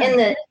 Yeah. And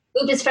the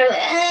lupus family,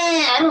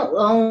 I don't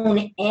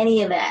own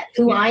any of that.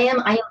 Who I am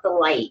the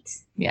light.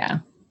 Yeah.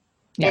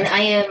 And I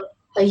am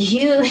a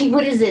human,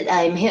 what is it?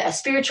 I'm a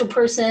spiritual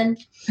person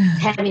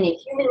having a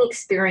human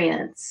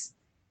experience.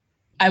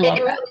 I love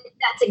that.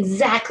 That's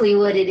exactly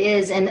what it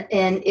is. And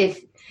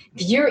if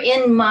you're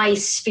in my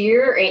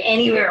sphere or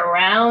anywhere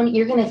around,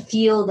 you're going to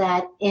feel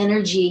that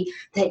energy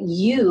that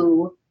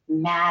you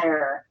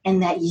matter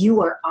and that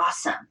you are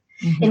awesome.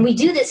 Mm-hmm. And we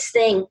do this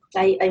thing.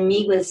 I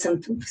meet with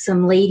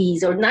some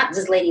ladies, or not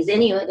just ladies.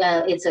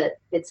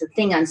 It's a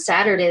thing on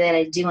Saturday that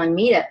I do on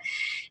Meetup.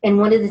 And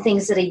one of the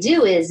things that I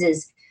do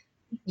is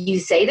you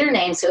say their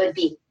name. So it'd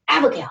be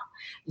Abigail.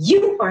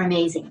 You are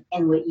amazing.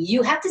 And what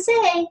you have to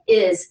say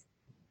is,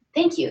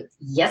 thank you.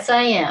 Yes,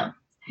 I am.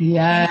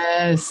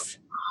 Yes.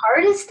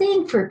 Hardest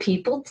thing for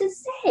people to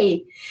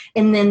say.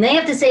 And then they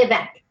have to say it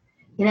back.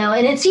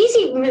 And it's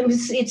easy.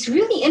 It's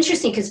really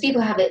interesting because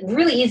people have it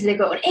really easy. They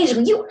go,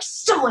 Angel, you are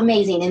so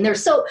amazing. And they're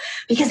so,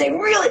 because they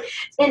really,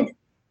 and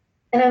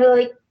I'm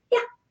like, yeah,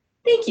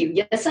 thank you.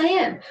 Yes, I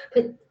am.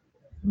 But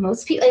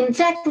most people, in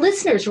fact,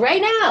 listeners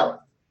right now,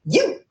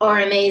 you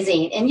are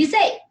amazing. And you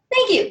say,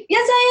 thank you.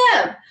 Yes, I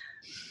am.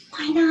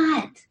 Why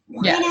not?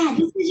 Why not?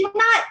 Because you're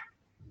not.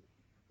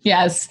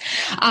 Yes.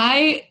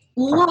 I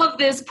love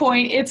this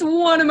point. It's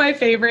one of my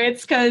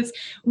favorites because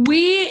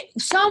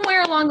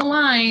somewhere along the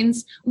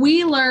lines,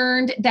 we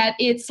learned that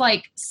it's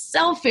like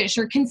selfish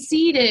or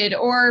conceited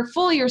or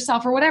full of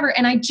yourself or whatever.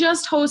 And I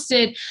just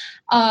hosted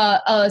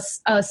a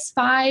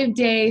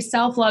 5-day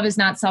self-love is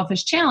not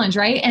selfish challenge,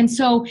 right? And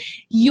so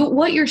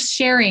what you're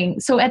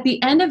sharing, so at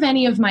the end of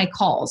any of my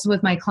calls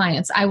with my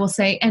clients, I will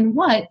say, and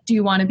what do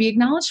you want to be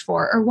acknowledged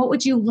for? Or what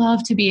would you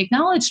love to be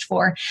acknowledged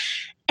for?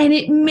 And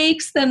it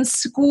makes them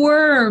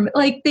squirm.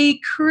 Like they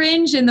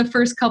cringe in the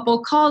first couple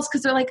of calls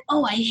because they're like,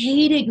 oh, I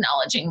hate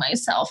acknowledging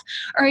myself,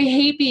 or I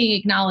hate being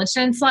acknowledged.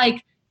 And it's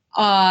like,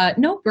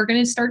 nope, we're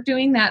going to start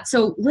doing that.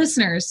 So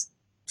listeners,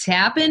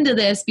 tap into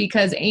this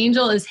because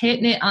Angel is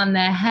hitting it on the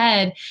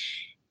head.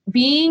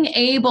 Being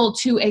able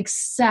to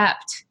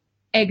accept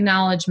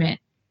acknowledgement,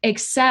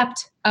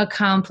 accept a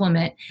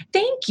compliment.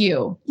 Thank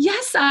you.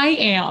 Yes, I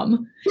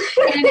am.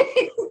 And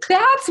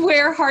that's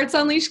where Hearts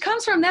Unleashed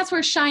comes from. That's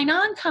where Shine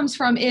On comes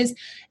from, is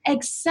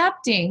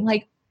accepting,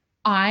 like,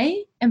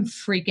 I am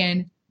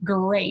freaking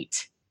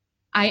great.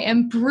 I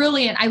am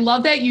brilliant. I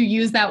love that you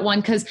use that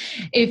one, because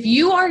if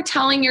you are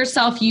telling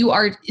yourself you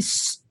are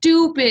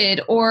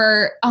stupid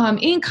or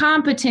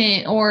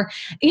incompetent or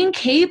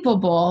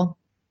incapable,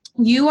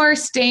 you are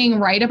staying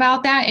right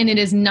about that, and it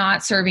is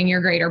not serving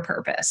your greater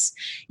purpose.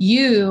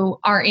 You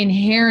are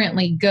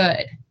inherently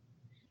good.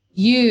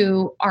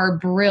 You are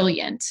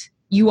brilliant.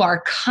 You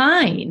are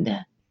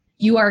kind.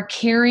 You are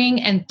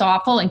caring and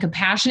thoughtful and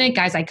compassionate.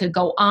 Guys, I could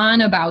go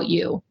on about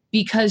you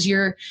because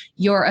you're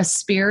a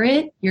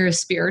spirit, you're a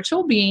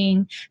spiritual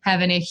being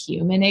having a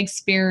human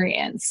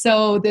experience.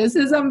 So this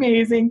is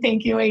amazing.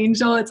 Thank you,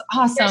 Angel. It's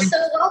awesome. You're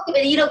so welcome.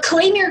 And,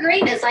 claim your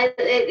greatness. I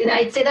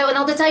say that one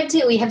all the time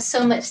too. We have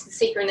so much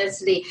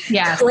synchronicity.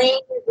 Yes. Claim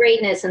your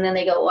greatness. And then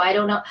they go, well, I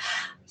don't know.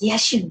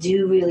 Yes, you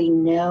do really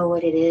know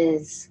what it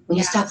is. When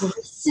you stop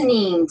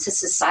listening to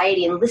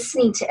society and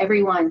listening to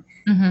everyone,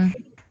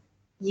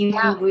 you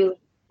really.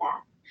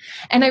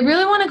 And I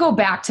really want to go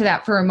back to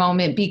that for a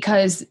moment,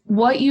 because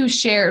what you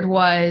shared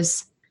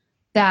was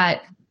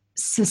that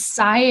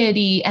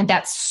society and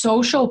that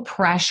social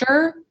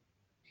pressure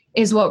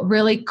is what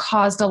really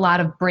caused a lot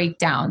of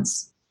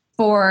breakdowns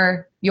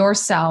for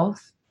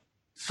yourself,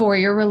 for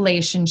your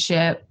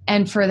relationship,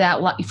 and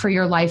for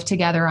your life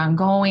together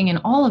ongoing and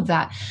all of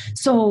that.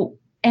 So,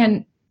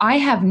 and I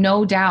have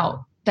no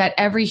doubt that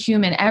every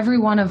human, every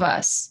one of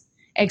us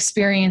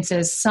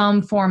experiences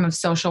some form of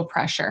social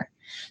pressure.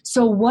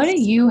 So what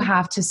do you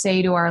have to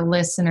say to our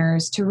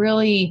listeners to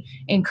really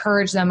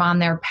encourage them on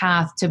their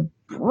path to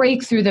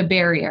break through the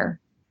barrier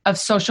of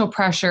social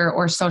pressure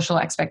or social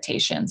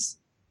expectations?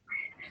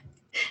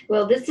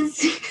 Well, this is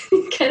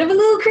kind of a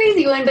little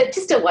crazy one, but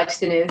just don't watch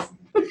the news.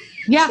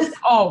 Yes.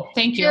 Oh,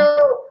 thank you.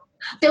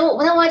 Don't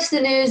watch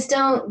the news.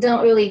 Don't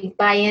really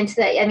buy into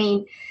that. I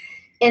mean,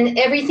 and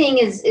everything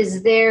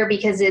is there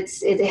because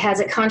it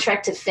has a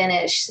contract to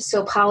finish.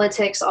 So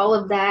politics, all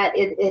of that,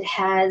 it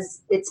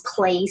has its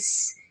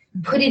place.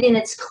 Put it in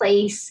its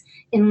place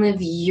and live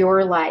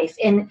your life.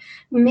 And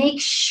make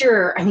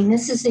sure, I mean,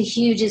 this is the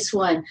hugest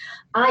one.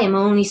 I am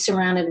only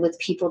surrounded with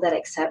people that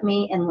accept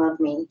me and love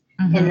me.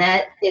 Mm-hmm. And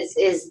that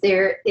is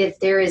there. If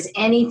there is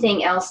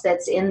anything else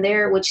that's in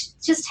there, which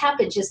just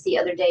happened just the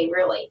other day,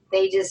 really,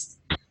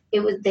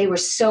 they were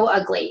so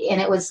ugly.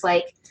 And it was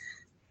like,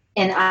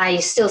 and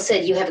I still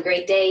said, you have a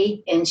great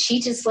day. And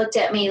she just looked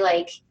at me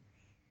like,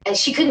 And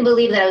she couldn't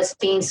believe that I was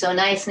being so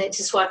nice, and it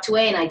just walked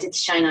away, and I did the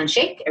shine on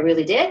shake. I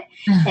really did.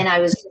 And I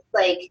was just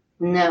like,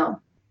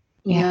 no,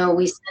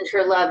 we send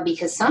her love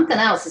because something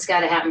else has got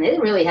to happen. It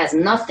really has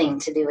nothing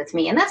to do with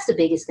me. And that's the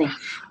biggest thing.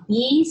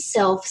 Be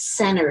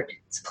self-centered.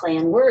 It's a play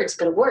on words,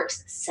 but it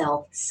works.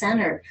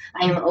 Self-centered.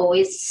 I am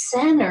always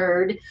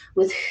centered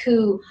with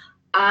who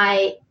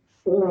I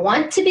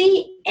want to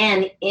be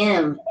and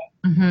am.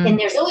 Mm-hmm. And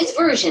there's always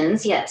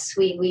versions. Yes,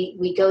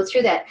 we go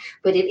through that,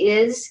 but it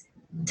is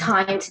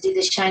time to do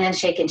the shine and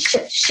shake and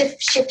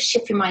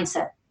shift your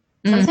mindset.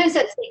 Sometimes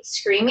that's like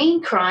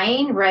screaming,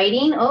 crying,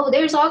 writing. Oh,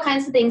 there's all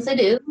kinds of things to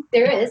do.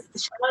 There is. The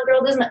Shine On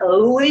Girl doesn't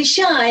always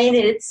shine.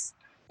 It's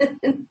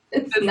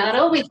not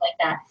always like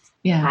that.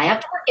 Yeah. I have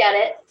to work at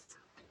it,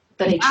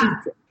 but I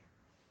choose it.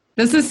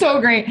 This is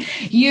so great.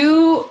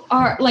 You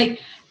are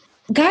like,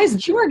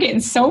 guys, you are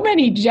getting so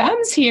many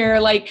gems here.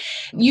 Like,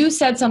 you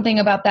said something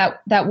about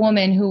that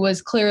woman who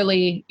was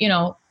clearly,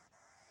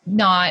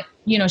 not,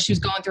 she was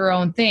going through her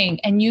own thing.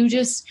 And you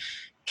just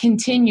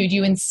continued,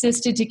 you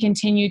insisted to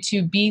continue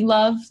to be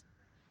love,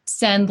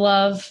 send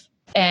love,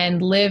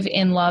 and live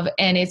in love.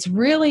 And it's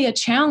really a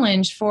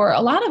challenge for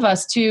a lot of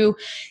us to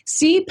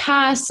see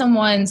past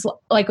someone's,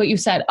 like what you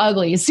said,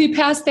 ugly, see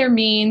past their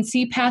mean,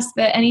 see past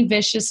any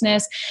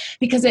viciousness,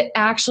 because it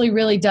actually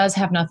really does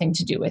have nothing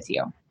to do with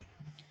you.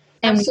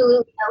 And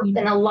absolutely.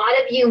 And a lot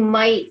of you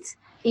might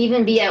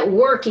even be at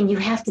work and you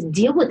have to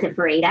deal with it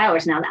for 8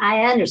 hours. Now,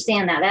 I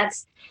understand that.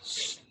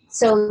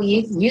 So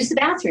you use the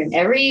bathroom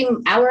every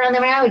hour on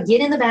the hour,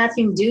 get in the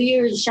bathroom, do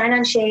your shine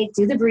on shake,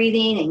 do the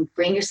breathing, and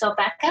bring yourself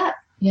back up.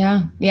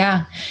 Yeah.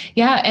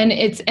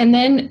 And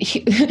then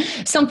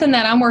something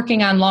that I'm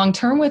working on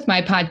long-term with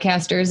my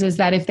podcasters is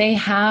that if they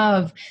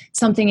have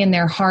something in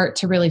their heart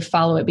to really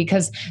follow it,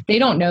 because they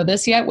don't know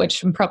this yet,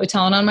 which I'm probably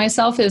telling on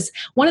myself, is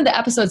one of the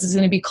episodes is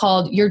going to be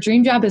called Your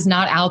Dream Job is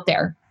Not Out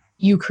There.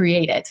 You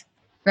create it.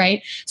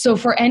 Right? So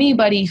for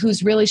anybody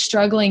who's really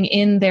struggling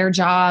in their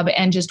job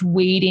and just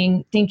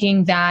waiting,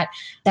 thinking that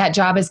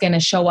job is going to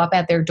show up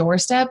at their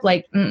doorstep,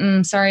 like,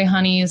 sorry,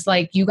 honeys,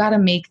 like, you got to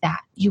make that.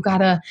 You got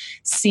to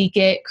seek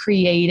it,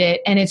 create it.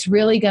 And it's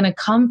really going to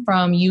come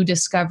from you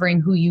discovering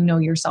who you know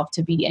yourself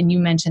to be. And you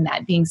mentioned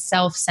that, being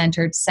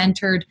self-centered,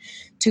 centered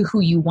to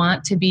who you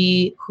want to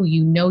be, who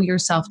you know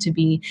yourself to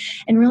be,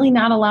 and really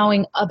not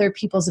allowing other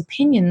people's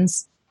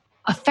opinions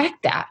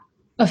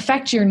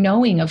affect your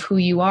knowing of who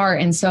you are.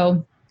 And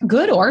so,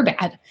 good or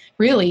bad,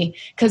 really,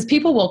 because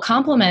people will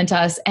compliment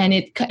us, and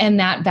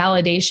that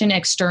validation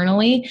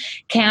externally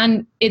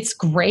it's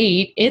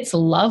great, it's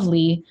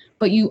lovely,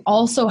 but you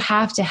also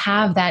have to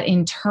have that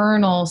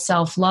internal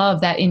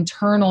self-love, that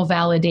internal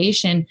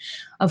validation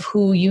of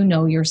who you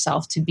know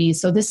yourself to be.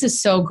 So this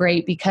is so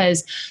great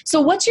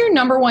so what's your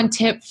number one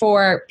tip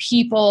for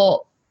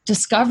people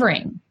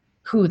discovering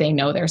who they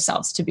know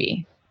themselves to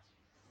be?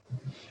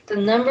 The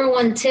number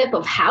one tip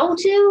of how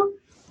to,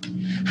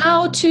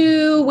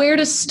 where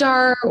to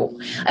start.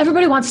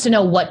 Everybody wants to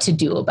know what to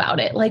do about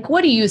it. Like,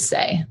 what do you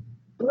say?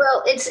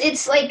 Well,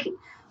 it's like,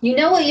 you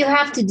know what you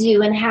have to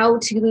do and how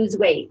to lose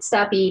weight.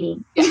 Stop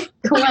eating.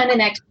 Go on and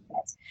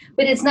exercise.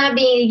 But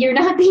you're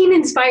not being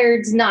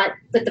inspired to not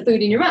put the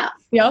food in your mouth.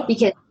 Yep.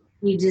 Because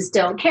you just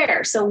don't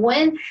care. So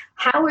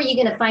how are you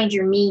going to find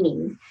your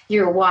meaning,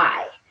 your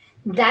why?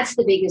 That's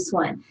the biggest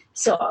one.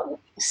 So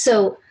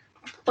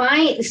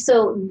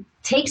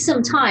take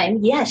some time.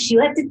 Yes,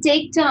 you have to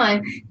take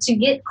time to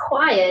get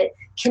quiet,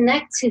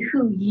 connect to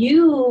who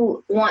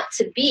you want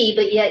to be,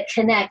 but yet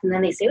connect. And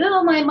then they say,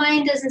 well, my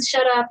mind doesn't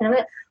shut up. And I'm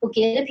like, well,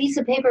 get a piece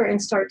of paper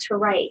and start to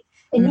write.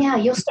 And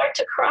you'll start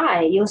to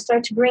cry. You'll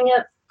start to bring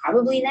up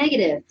probably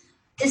negative.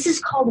 This is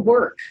called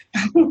work.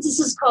 This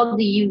is called,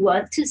 do you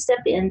want to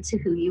step into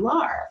who you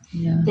are?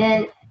 Yeah.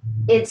 Then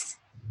it's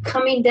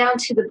coming down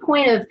to the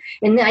point of,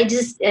 and I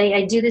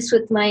do this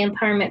with my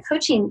empowerment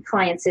coaching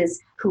clients,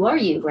 is, who are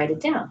you? Write it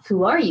down.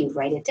 Who are you?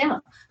 Write it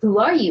down. Who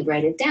are you?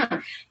 Write it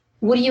down.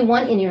 What do you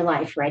want in your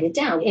life? Write it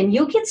down. And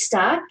you'll get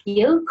stuck.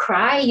 You'll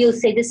cry. You'll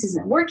say, this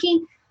isn't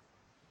working.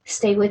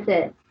 Stay with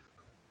it.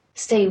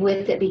 Stay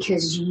with it,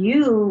 because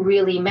you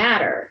really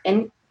matter.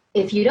 And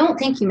if you don't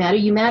think you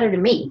matter to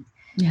me.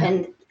 Yeah.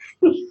 And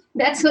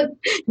that's what,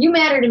 you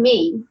matter to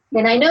me.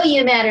 And I know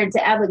you matter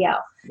to Abigail.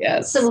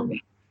 Yes. So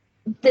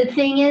the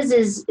thing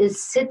is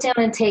sit down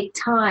and take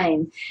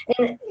time,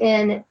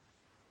 and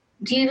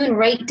do you even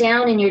write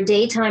down in your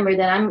day timer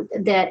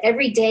that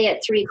every day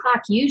at 3:00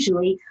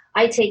 usually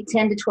I take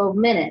 10 to 12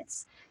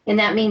 minutes. And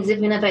that means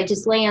even if I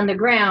just lay on the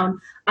ground,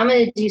 I'm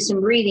going to do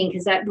some breathing,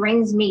 because that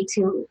brings me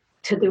to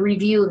the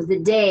review of the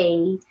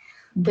day,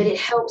 but it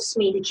helps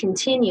me to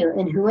continue.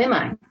 And who am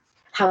I?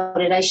 How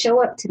did I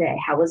show up today?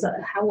 How was I?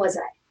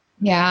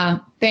 Yeah.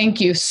 Thank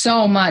you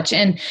so much.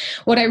 And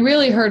what I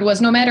really heard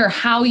was, no matter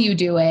how you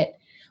do it,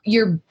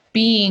 you're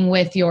being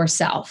with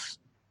yourself.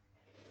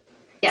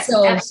 Yes,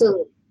 so,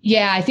 absolutely.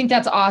 Yeah, I think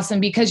that's awesome,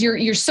 because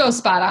you're so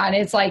spot on.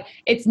 It's like,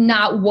 it's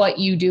not what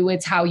you do,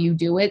 it's how you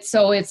do it.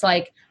 So it's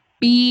like,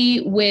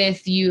 be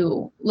with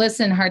you.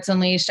 Listen, Hearts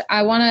Unleashed,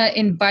 I want to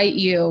invite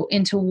you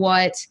into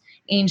what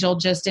Angel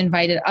just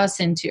invited us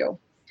into,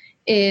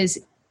 is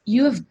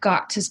you have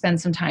got to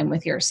spend some time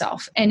with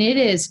yourself. And it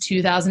is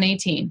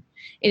 2018.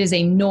 It is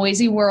a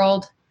noisy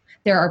world.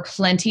 There are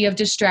plenty of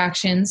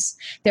distractions.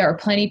 There are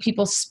plenty of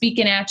people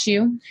speaking at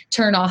you.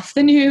 Turn off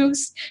the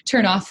news,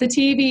 turn off the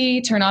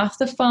TV, turn off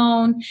the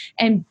phone,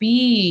 and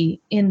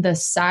be in the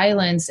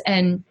silence.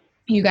 And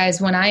you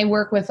guys, when I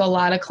work with a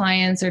lot of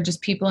clients or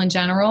just people in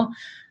general,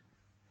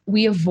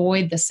 we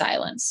avoid the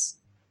silence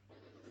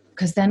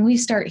because then we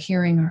start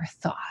hearing our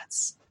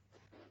thoughts.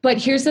 But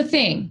here's the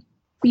thing.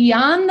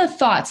 Beyond the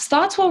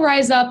thoughts will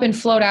rise up and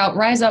float out,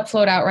 rise up,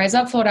 float out, rise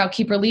up, float out,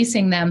 keep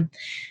releasing them.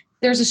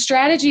 There's a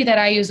strategy that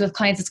I use with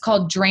clients. It's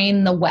called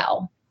drain the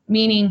well,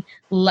 meaning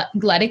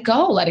let it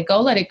go, let it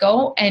go, let it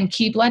go, and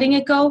keep letting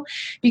it go.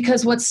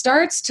 Because what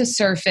starts to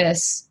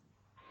surface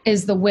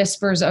is the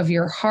whispers of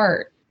your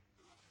heart.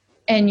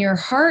 And your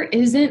heart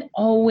isn't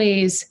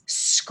always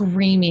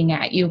screaming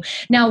at you.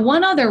 Now,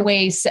 one other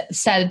way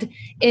said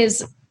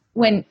is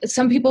when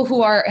some people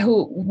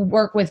who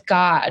work with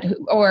God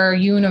or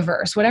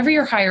universe, whatever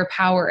your higher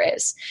power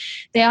is,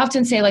 they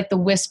often say like the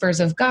whispers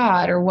of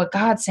God or what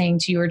God's saying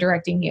to you or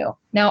directing you.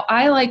 Now,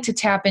 I like to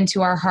tap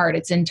into our heart.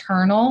 It's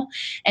internal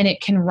and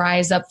it can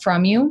rise up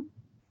from you.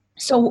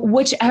 So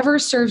whichever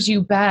serves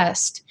you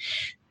best,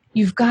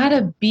 you've got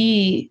to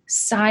be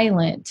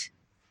silent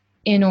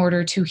in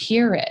order to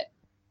hear it.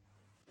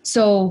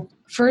 So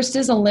first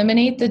is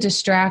eliminate the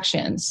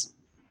distractions.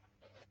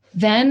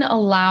 Then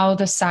allow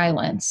the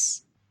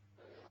silence,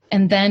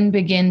 and then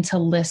begin to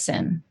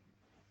listen.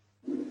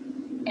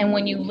 And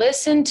when you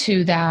listen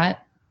to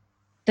that,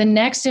 the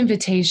next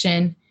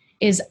invitation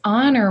is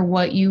honor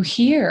what you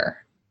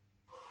hear.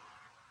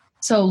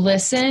 So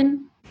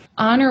listen,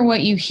 honor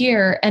what you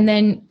hear, and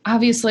then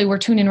obviously we're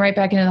tuning right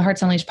back into the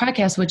Hearts Unleashed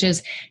podcast, which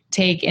is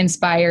take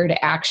inspired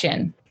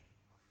action.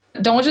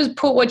 Don't just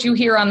put what you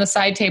hear on the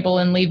side table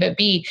and leave it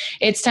be.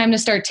 It's time to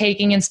start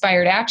taking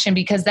inspired action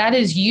because that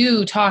is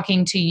you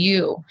talking to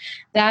you.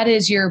 That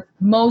is your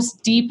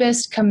most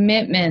deepest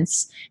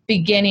commitments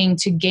beginning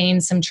to gain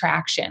some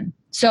traction.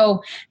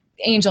 So,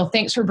 Angel,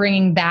 thanks for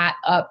bringing that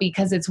up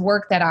because it's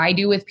work that I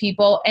do with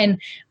people.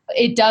 And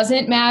it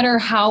doesn't matter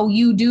how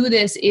you do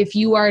this if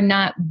you are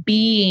not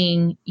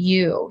being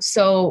you.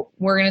 So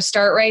we're going to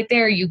start right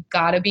there. You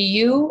got to be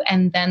you,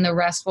 and then the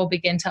rest will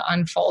begin to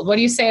unfold. What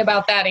do you say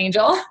about that,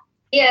 Angel?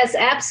 Yes,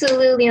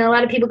 absolutely. And a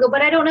lot of people go,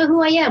 but I don't know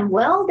who I am.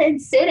 Well, then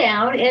sit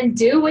down and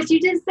do what you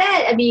just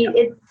said. I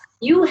mean,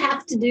 you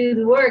have to do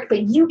the work,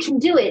 but you can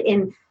do it.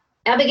 And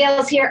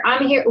Abigail's here.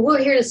 I'm here. We're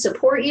here to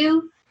support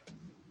you.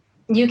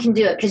 You can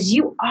do it because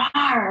you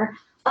are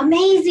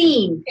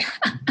amazing.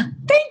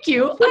 Thank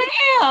you. I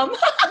am.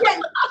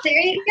 There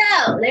you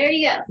go. There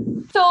you go.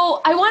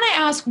 So I want to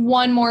ask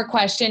one more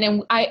question,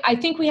 and I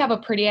think we have a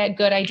pretty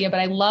good idea, but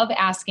I love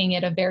asking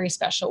it a very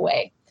special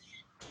way.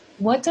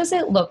 What does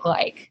it look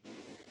like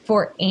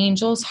for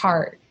Angel's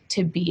heart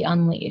to be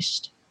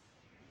unleashed?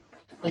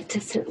 What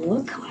does it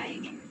look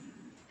like?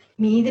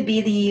 Me to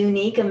be the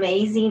unique,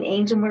 amazing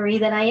Angel Marie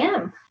that I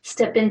am.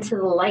 Step into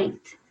the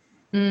light.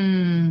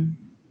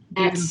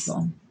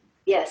 Beautiful.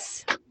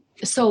 Yes.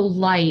 So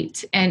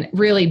light and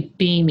really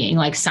beaming,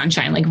 like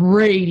sunshine, like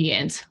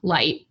radiant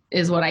light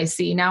is what I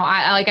see. Now,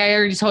 I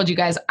already told you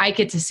guys, I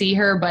get to see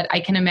her, but I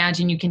can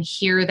imagine you can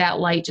hear that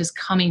light just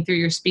coming through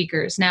your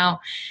speakers.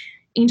 Now,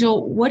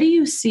 Angel, what do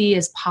you see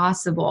as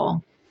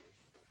possible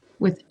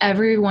with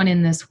everyone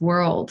in this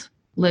world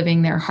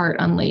living their heart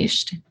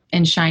unleashed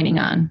and shining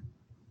on?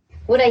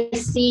 What I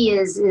see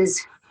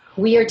is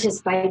we are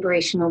just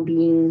vibrational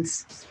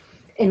beings.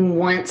 And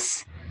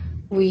once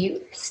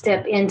we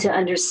step into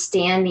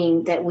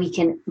understanding that we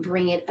can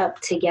bring it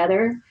up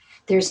together,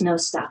 there's no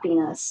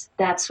stopping us.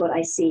 That's what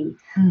I see.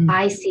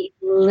 I see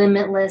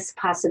limitless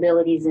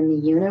possibilities in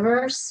the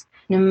universe.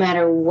 No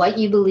matter what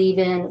you believe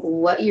in,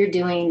 what you're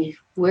doing,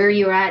 where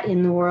you're at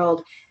in the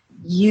world,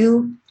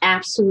 you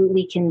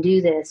absolutely can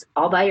do this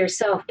all by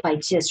yourself by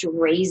just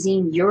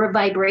raising your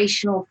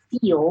vibrational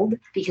field,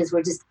 because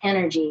we're just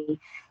energy,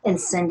 and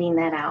sending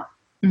that out.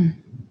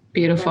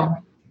 Beautiful. Yeah.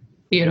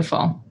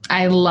 Beautiful.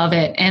 I love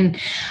it. And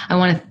I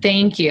want to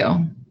thank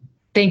you.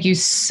 Thank you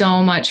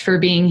so much for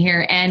being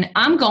here. And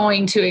I'm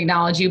going to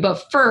acknowledge you.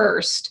 But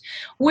first,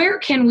 where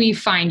can we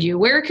find you?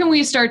 Where can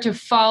we start to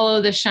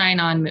follow the Shine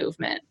On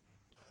movement?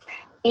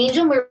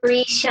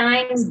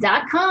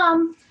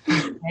 AngelMarieShines.com.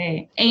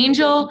 Okay.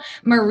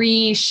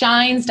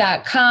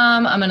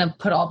 AngelMarieShines.com. I'm going to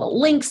put all the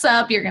links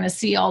up. You're going to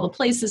see all the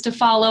places to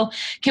follow.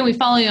 Can we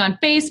follow you on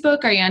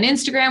Facebook? Are you on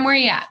Instagram? Where are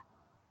you at?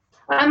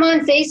 I'm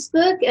on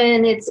Facebook,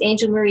 and it's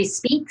Angel Marie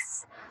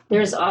Speaks.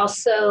 There's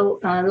also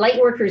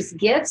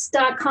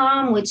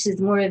lightworkersgifts.com, which is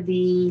more of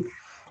the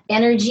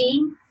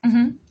energy.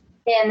 And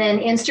then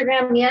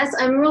Instagram, yes.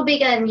 I'm real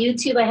big on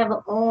YouTube. I have a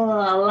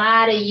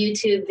lot of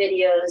YouTube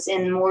videos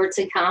and more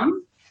to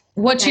come.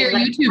 What's your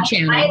YouTube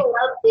channel? I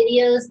love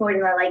videos more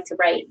than I like to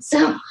write.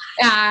 So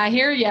I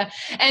hear you.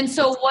 And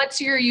so what's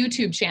your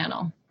YouTube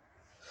channel?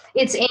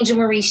 It's Angel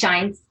Marie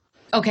Shines.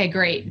 Okay,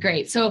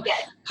 great. So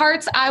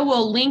Hearts, I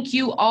will link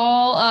you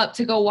all up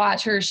to go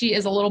watch her. She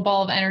is a little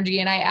ball of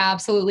energy and I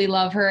absolutely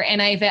love her. And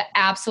I've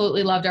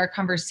absolutely loved our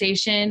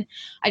conversation.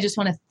 I just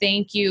want to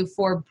thank you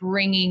for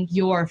bringing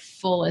your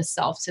fullest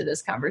self to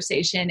this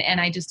conversation. And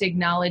I just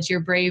acknowledge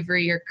your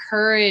bravery, your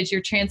courage,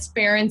 your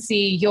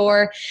transparency,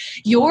 your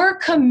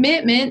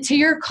commitment to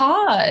your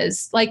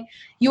cause. Like,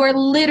 you are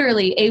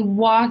literally a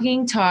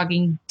walking,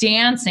 talking,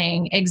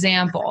 dancing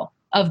example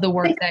of the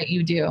work that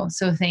you do.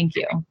 So thank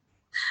you.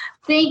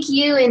 Thank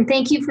you. And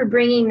thank you for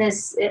bringing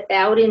this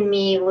out in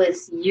me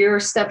with your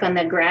stuff on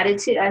the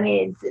gratitude. I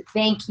mean,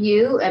 thank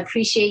you. I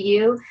appreciate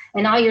you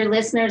and all your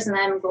listeners. And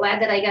I'm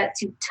glad that I got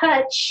to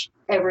touch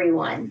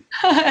everyone.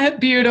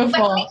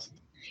 Beautiful.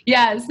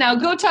 Yes. Now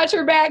go touch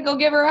her back. Go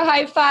give her a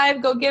high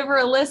five. Go give her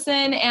a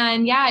listen.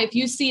 And if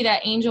you see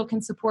that Angel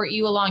can support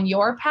you along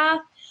your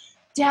path,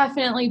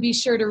 definitely be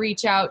sure to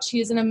reach out.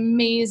 She is an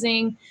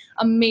amazing,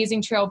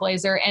 amazing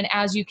trailblazer. And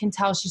as you can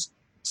tell, she's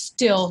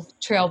still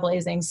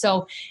trailblazing.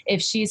 So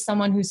if she's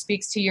someone who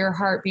speaks to your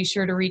heart, be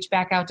sure to reach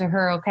back out to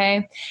her.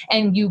 Okay.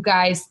 And you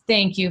guys,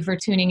 thank you for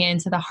tuning in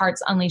to the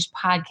Hearts Unleashed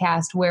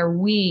podcast, where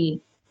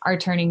we are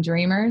turning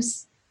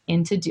dreamers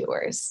into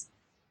doers.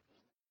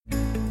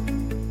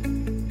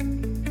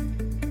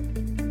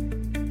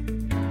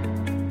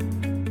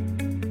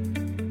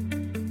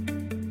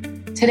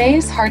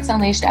 Today's Hearts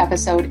Unleashed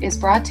episode is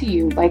brought to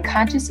you by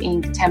Conscious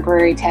Ink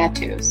Temporary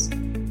Tattoos.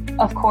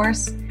 Of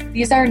course,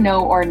 these are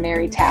no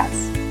ordinary tats,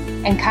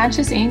 and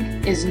Conscious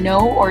Ink is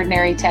no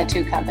ordinary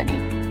tattoo company.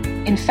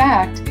 In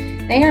fact,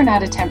 they are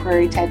not a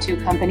temporary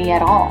tattoo company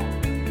at all.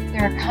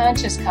 They're a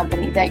conscious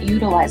company that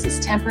utilizes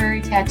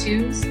temporary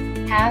tattoos,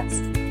 hats,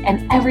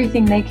 and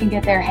everything they can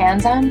get their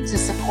hands on to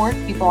support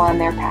people on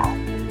their path.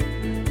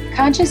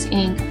 Conscious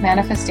Ink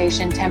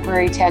Manifestation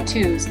Temporary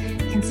Tattoos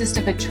consist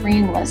of a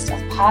dream list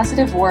of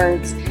positive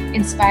words,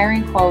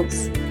 inspiring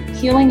quotes,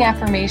 healing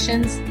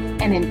affirmations,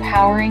 and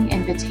empowering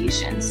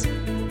invitations.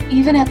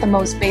 Even at the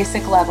most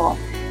basic level,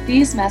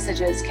 these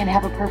messages can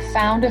have a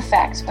profound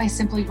effect by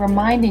simply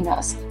reminding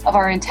us of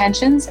our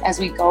intentions as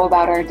we go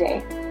about our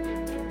day.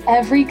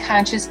 Every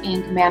Conscious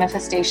Ink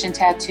manifestation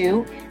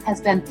tattoo has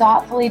been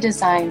thoughtfully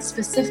designed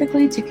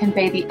specifically to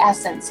convey the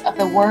essence of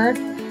the word,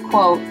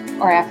 quote,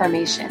 or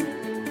affirmation.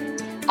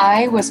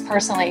 I was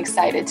personally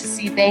excited to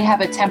see they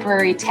have a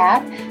temporary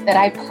tat that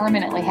I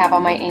permanently have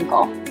on my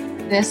ankle.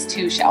 This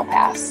too shall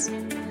pass.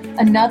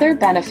 Another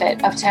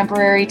benefit of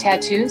temporary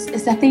tattoos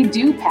is that they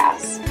do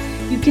pass.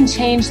 You can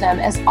change them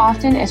as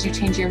often as you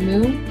change your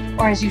mood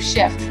or as you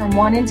shift from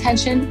one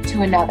intention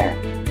to another.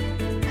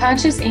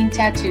 Conscious Ink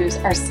tattoos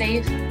are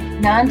safe,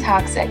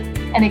 non-toxic,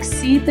 and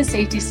exceed the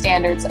safety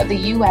standards of the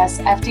US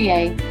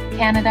FDA,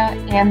 Canada,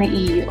 and the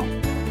EU.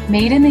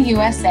 Made in the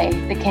USA,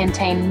 they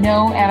contain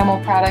no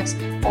animal products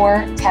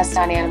or tests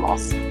on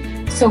animals.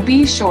 So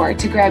be sure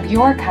to grab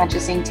your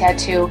Conscious Ink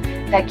tattoo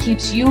that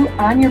keeps you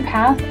on your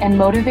path and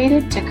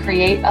motivated to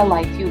create a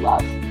life you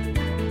love.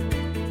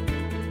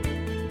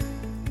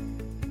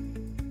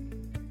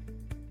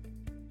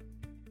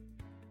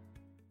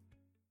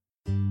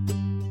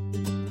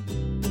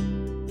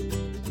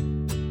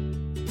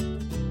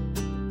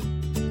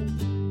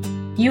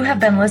 You have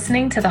been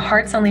listening to the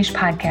Hearts Unleashed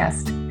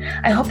podcast.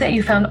 I hope that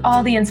you found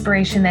all the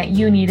inspiration that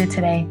you needed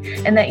today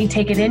and that you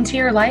take it into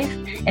your life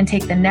and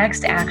take the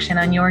next action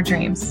on your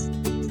dreams.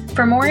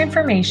 For more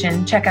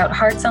information, check out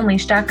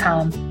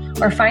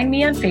heartsunleashed.com or find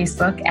me on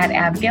Facebook at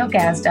Abigail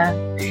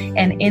Gazda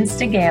and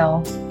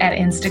Instagale at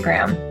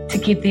Instagram to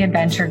keep the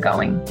adventure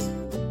going.